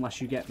deals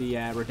unless you get the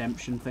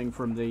redemption thing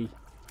from the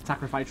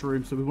Sacrifice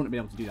room, so we wouldn't be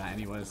able to do that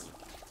anyways.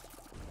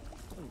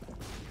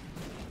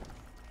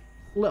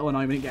 Little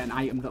annoying we didn't get an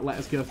item that let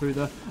us go through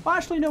the... Oh,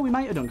 actually, no, we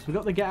might have done, because we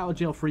got the Get Out of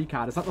Jail Free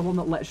card. Is that the one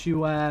that lets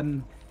you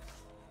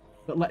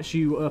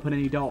open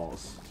any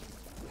doors?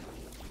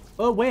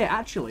 Oh, wait,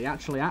 actually. I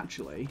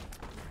need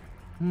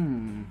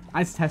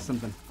to test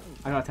something.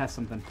 I gotta test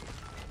something.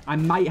 I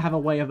might have a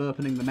way of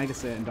opening the Mega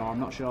Satan door, I'm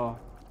not sure.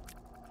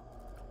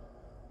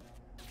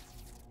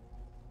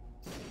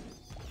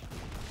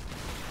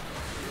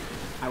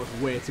 I was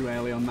way too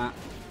early on that.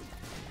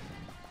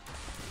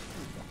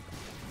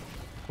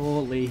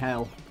 Holy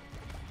hell.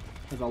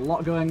 There's a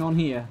lot going on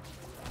here.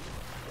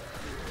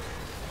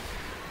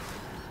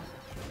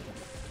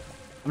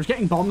 I'm just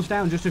getting bombs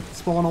down just to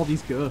spawn all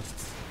these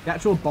ghosts. The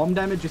actual bomb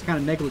damage is kind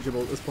of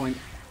negligible at this point.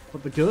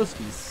 But the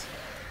ghosties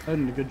are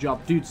doing a good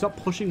job. Dude, stop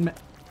pushing me.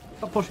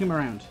 Stop pushing him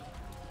around.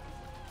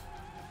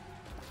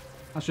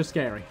 That's just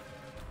scary.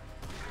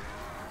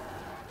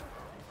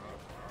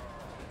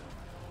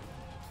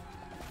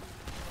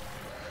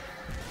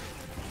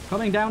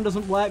 Coming down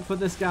doesn't work for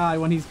this guy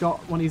when he's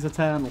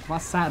eternal.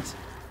 That's sad.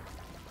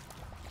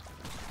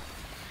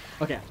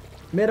 Okay,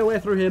 made our way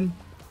through him.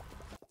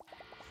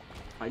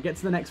 Right, get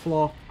to the next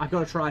floor. I've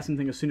got to try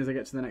something as soon as I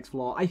get to the next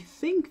floor. I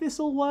think this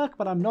will work,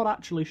 but I'm not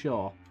actually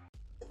sure.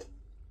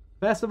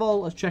 First of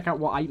all, let's check out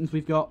what items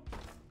we've got.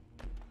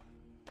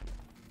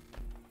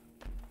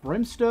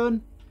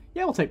 Brimstone.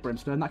 Yeah, we'll take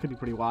Brimstone. That could be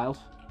pretty wild.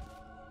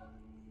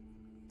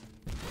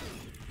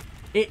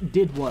 It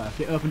did work.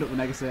 It opened up the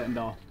Mega Satan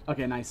door.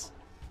 Okay, nice.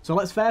 So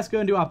let's first go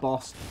and do our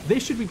boss.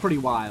 This should be pretty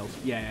wild.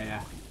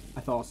 Yeah. I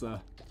thought so.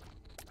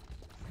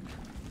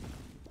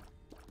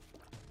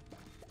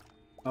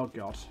 Oh,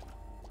 God.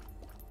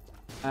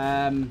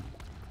 That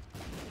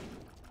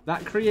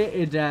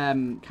created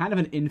kind of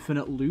an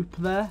infinite loop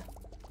there.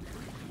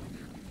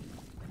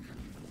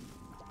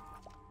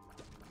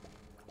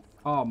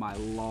 Oh, my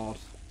lord.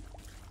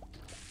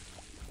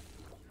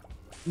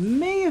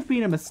 May have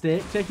been a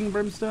mistake taking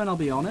Brimstone, I'll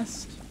be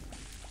honest.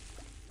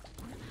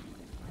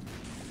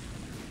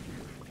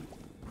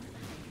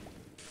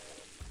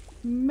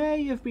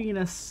 May have been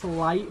a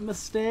slight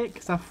mistake,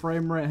 because our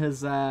frame rate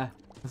has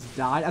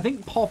died. I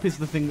think Pop is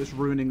the thing that's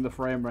ruining the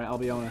frame rate, I'll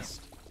be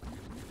honest.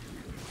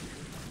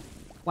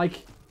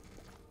 Like,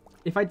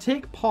 if I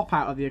take Pop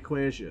out of the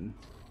equation...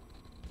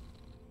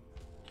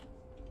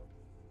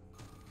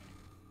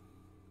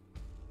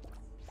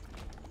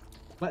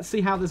 Let's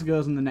see how this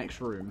goes in the next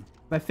room.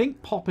 I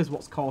think Pop is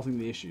what's causing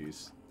the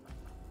issues.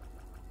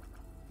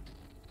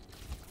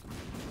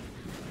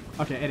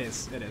 Okay, it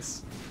is.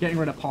 Getting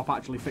rid of Pop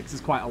actually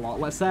fixes quite a lot.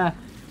 Let's stay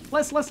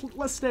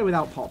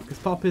without Pop, because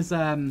Pop is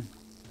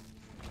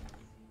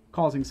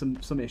causing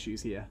some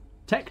issues here.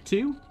 Tech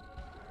 2.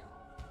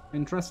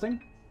 Interesting.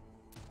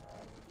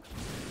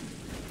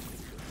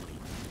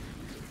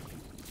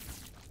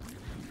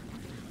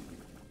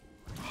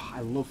 Oh,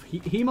 I love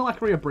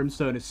Hemalacria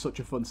Brimstone is such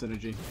a fun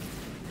synergy.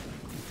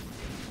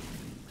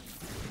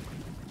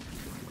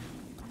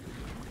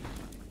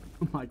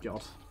 Oh my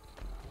god.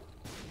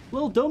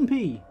 Little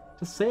Dumpy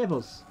to save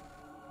us.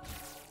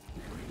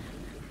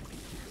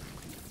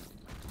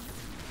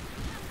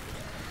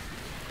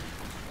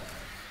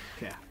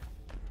 Okay.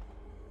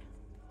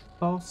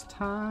 Boss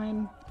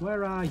time.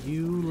 Where are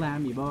you,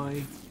 Lammy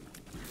boy?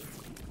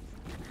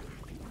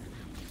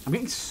 I'm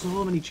getting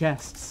so many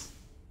chests.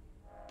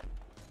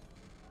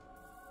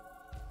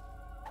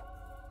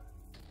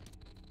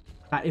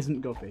 That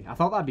isn't Guppy. I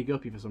thought that'd be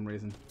Guppy for some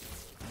reason.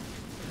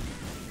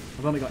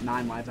 I've only got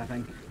 9 lives, I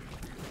think.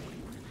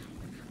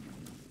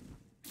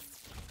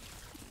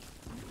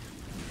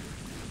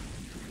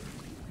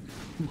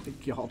 Oh my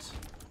god.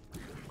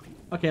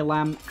 Okay,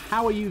 Lamb,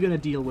 how are you going to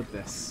deal with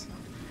this?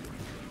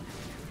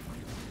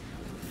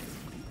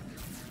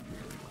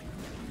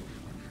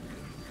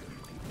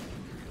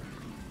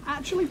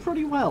 Actually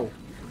pretty well.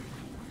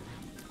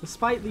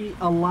 Despite the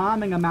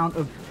alarming amount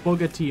of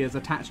bugger tears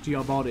attached to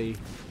your body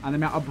and the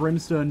amount of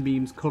brimstone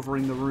beams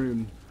covering the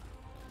room,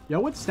 you're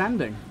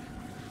withstanding.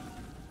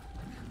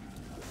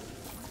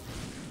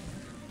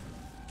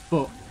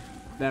 But,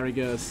 there he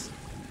goes.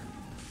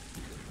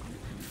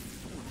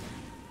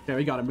 Okay,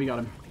 we got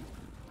him.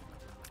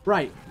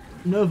 Right.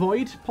 No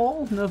void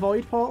portal? No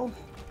void portal?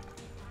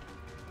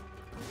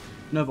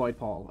 No void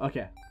portal.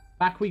 Okay.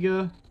 Back we go.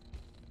 A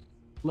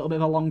little bit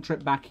of a long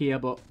trip back here,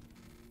 but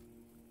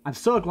I'm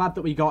so glad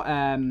that we got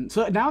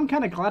so now I'm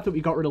kind of glad that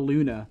we got rid of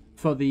Luna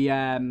for the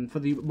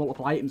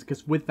multiple items,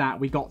 because with that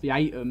we got the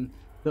item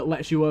that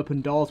lets you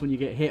open doors when you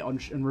get hit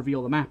and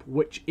reveal the map,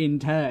 which in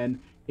turn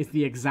is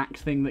the exact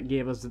thing that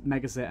gave us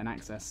Mega Satan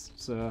access.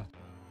 So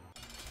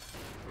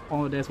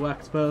all a day's work,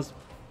 I suppose.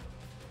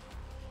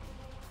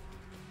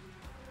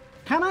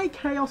 Can I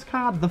Chaos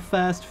card the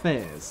first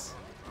phase?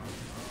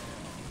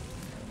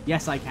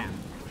 Yes, I can.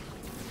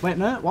 Wait,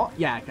 no? What?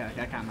 Yeah, I can.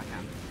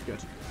 Good.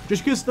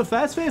 Just because the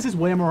first phase is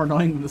way more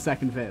annoying than the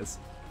second phase.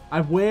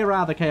 I'd way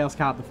rather Chaos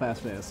card the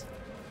first phase.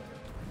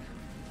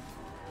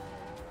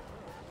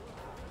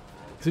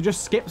 Because it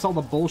just skips all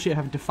the bullshit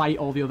having to fight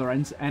all the other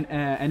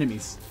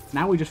enemies.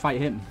 Now we just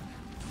fight him.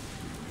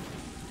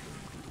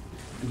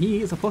 And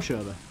he is a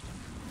pushover.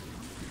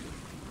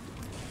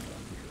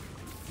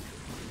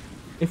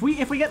 If we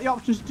get the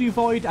options to do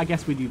Void, I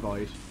guess we do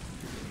Void.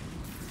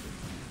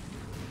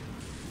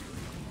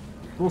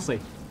 We'll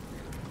see.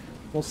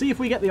 We'll see if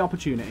we get the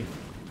opportunity.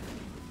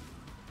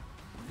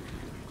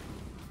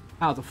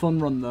 That was a fun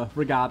run though,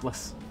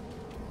 regardless.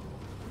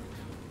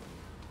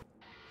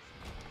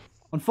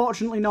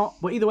 Unfortunately not,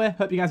 but either way,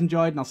 hope you guys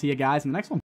enjoyed and I'll see you guys in the next one.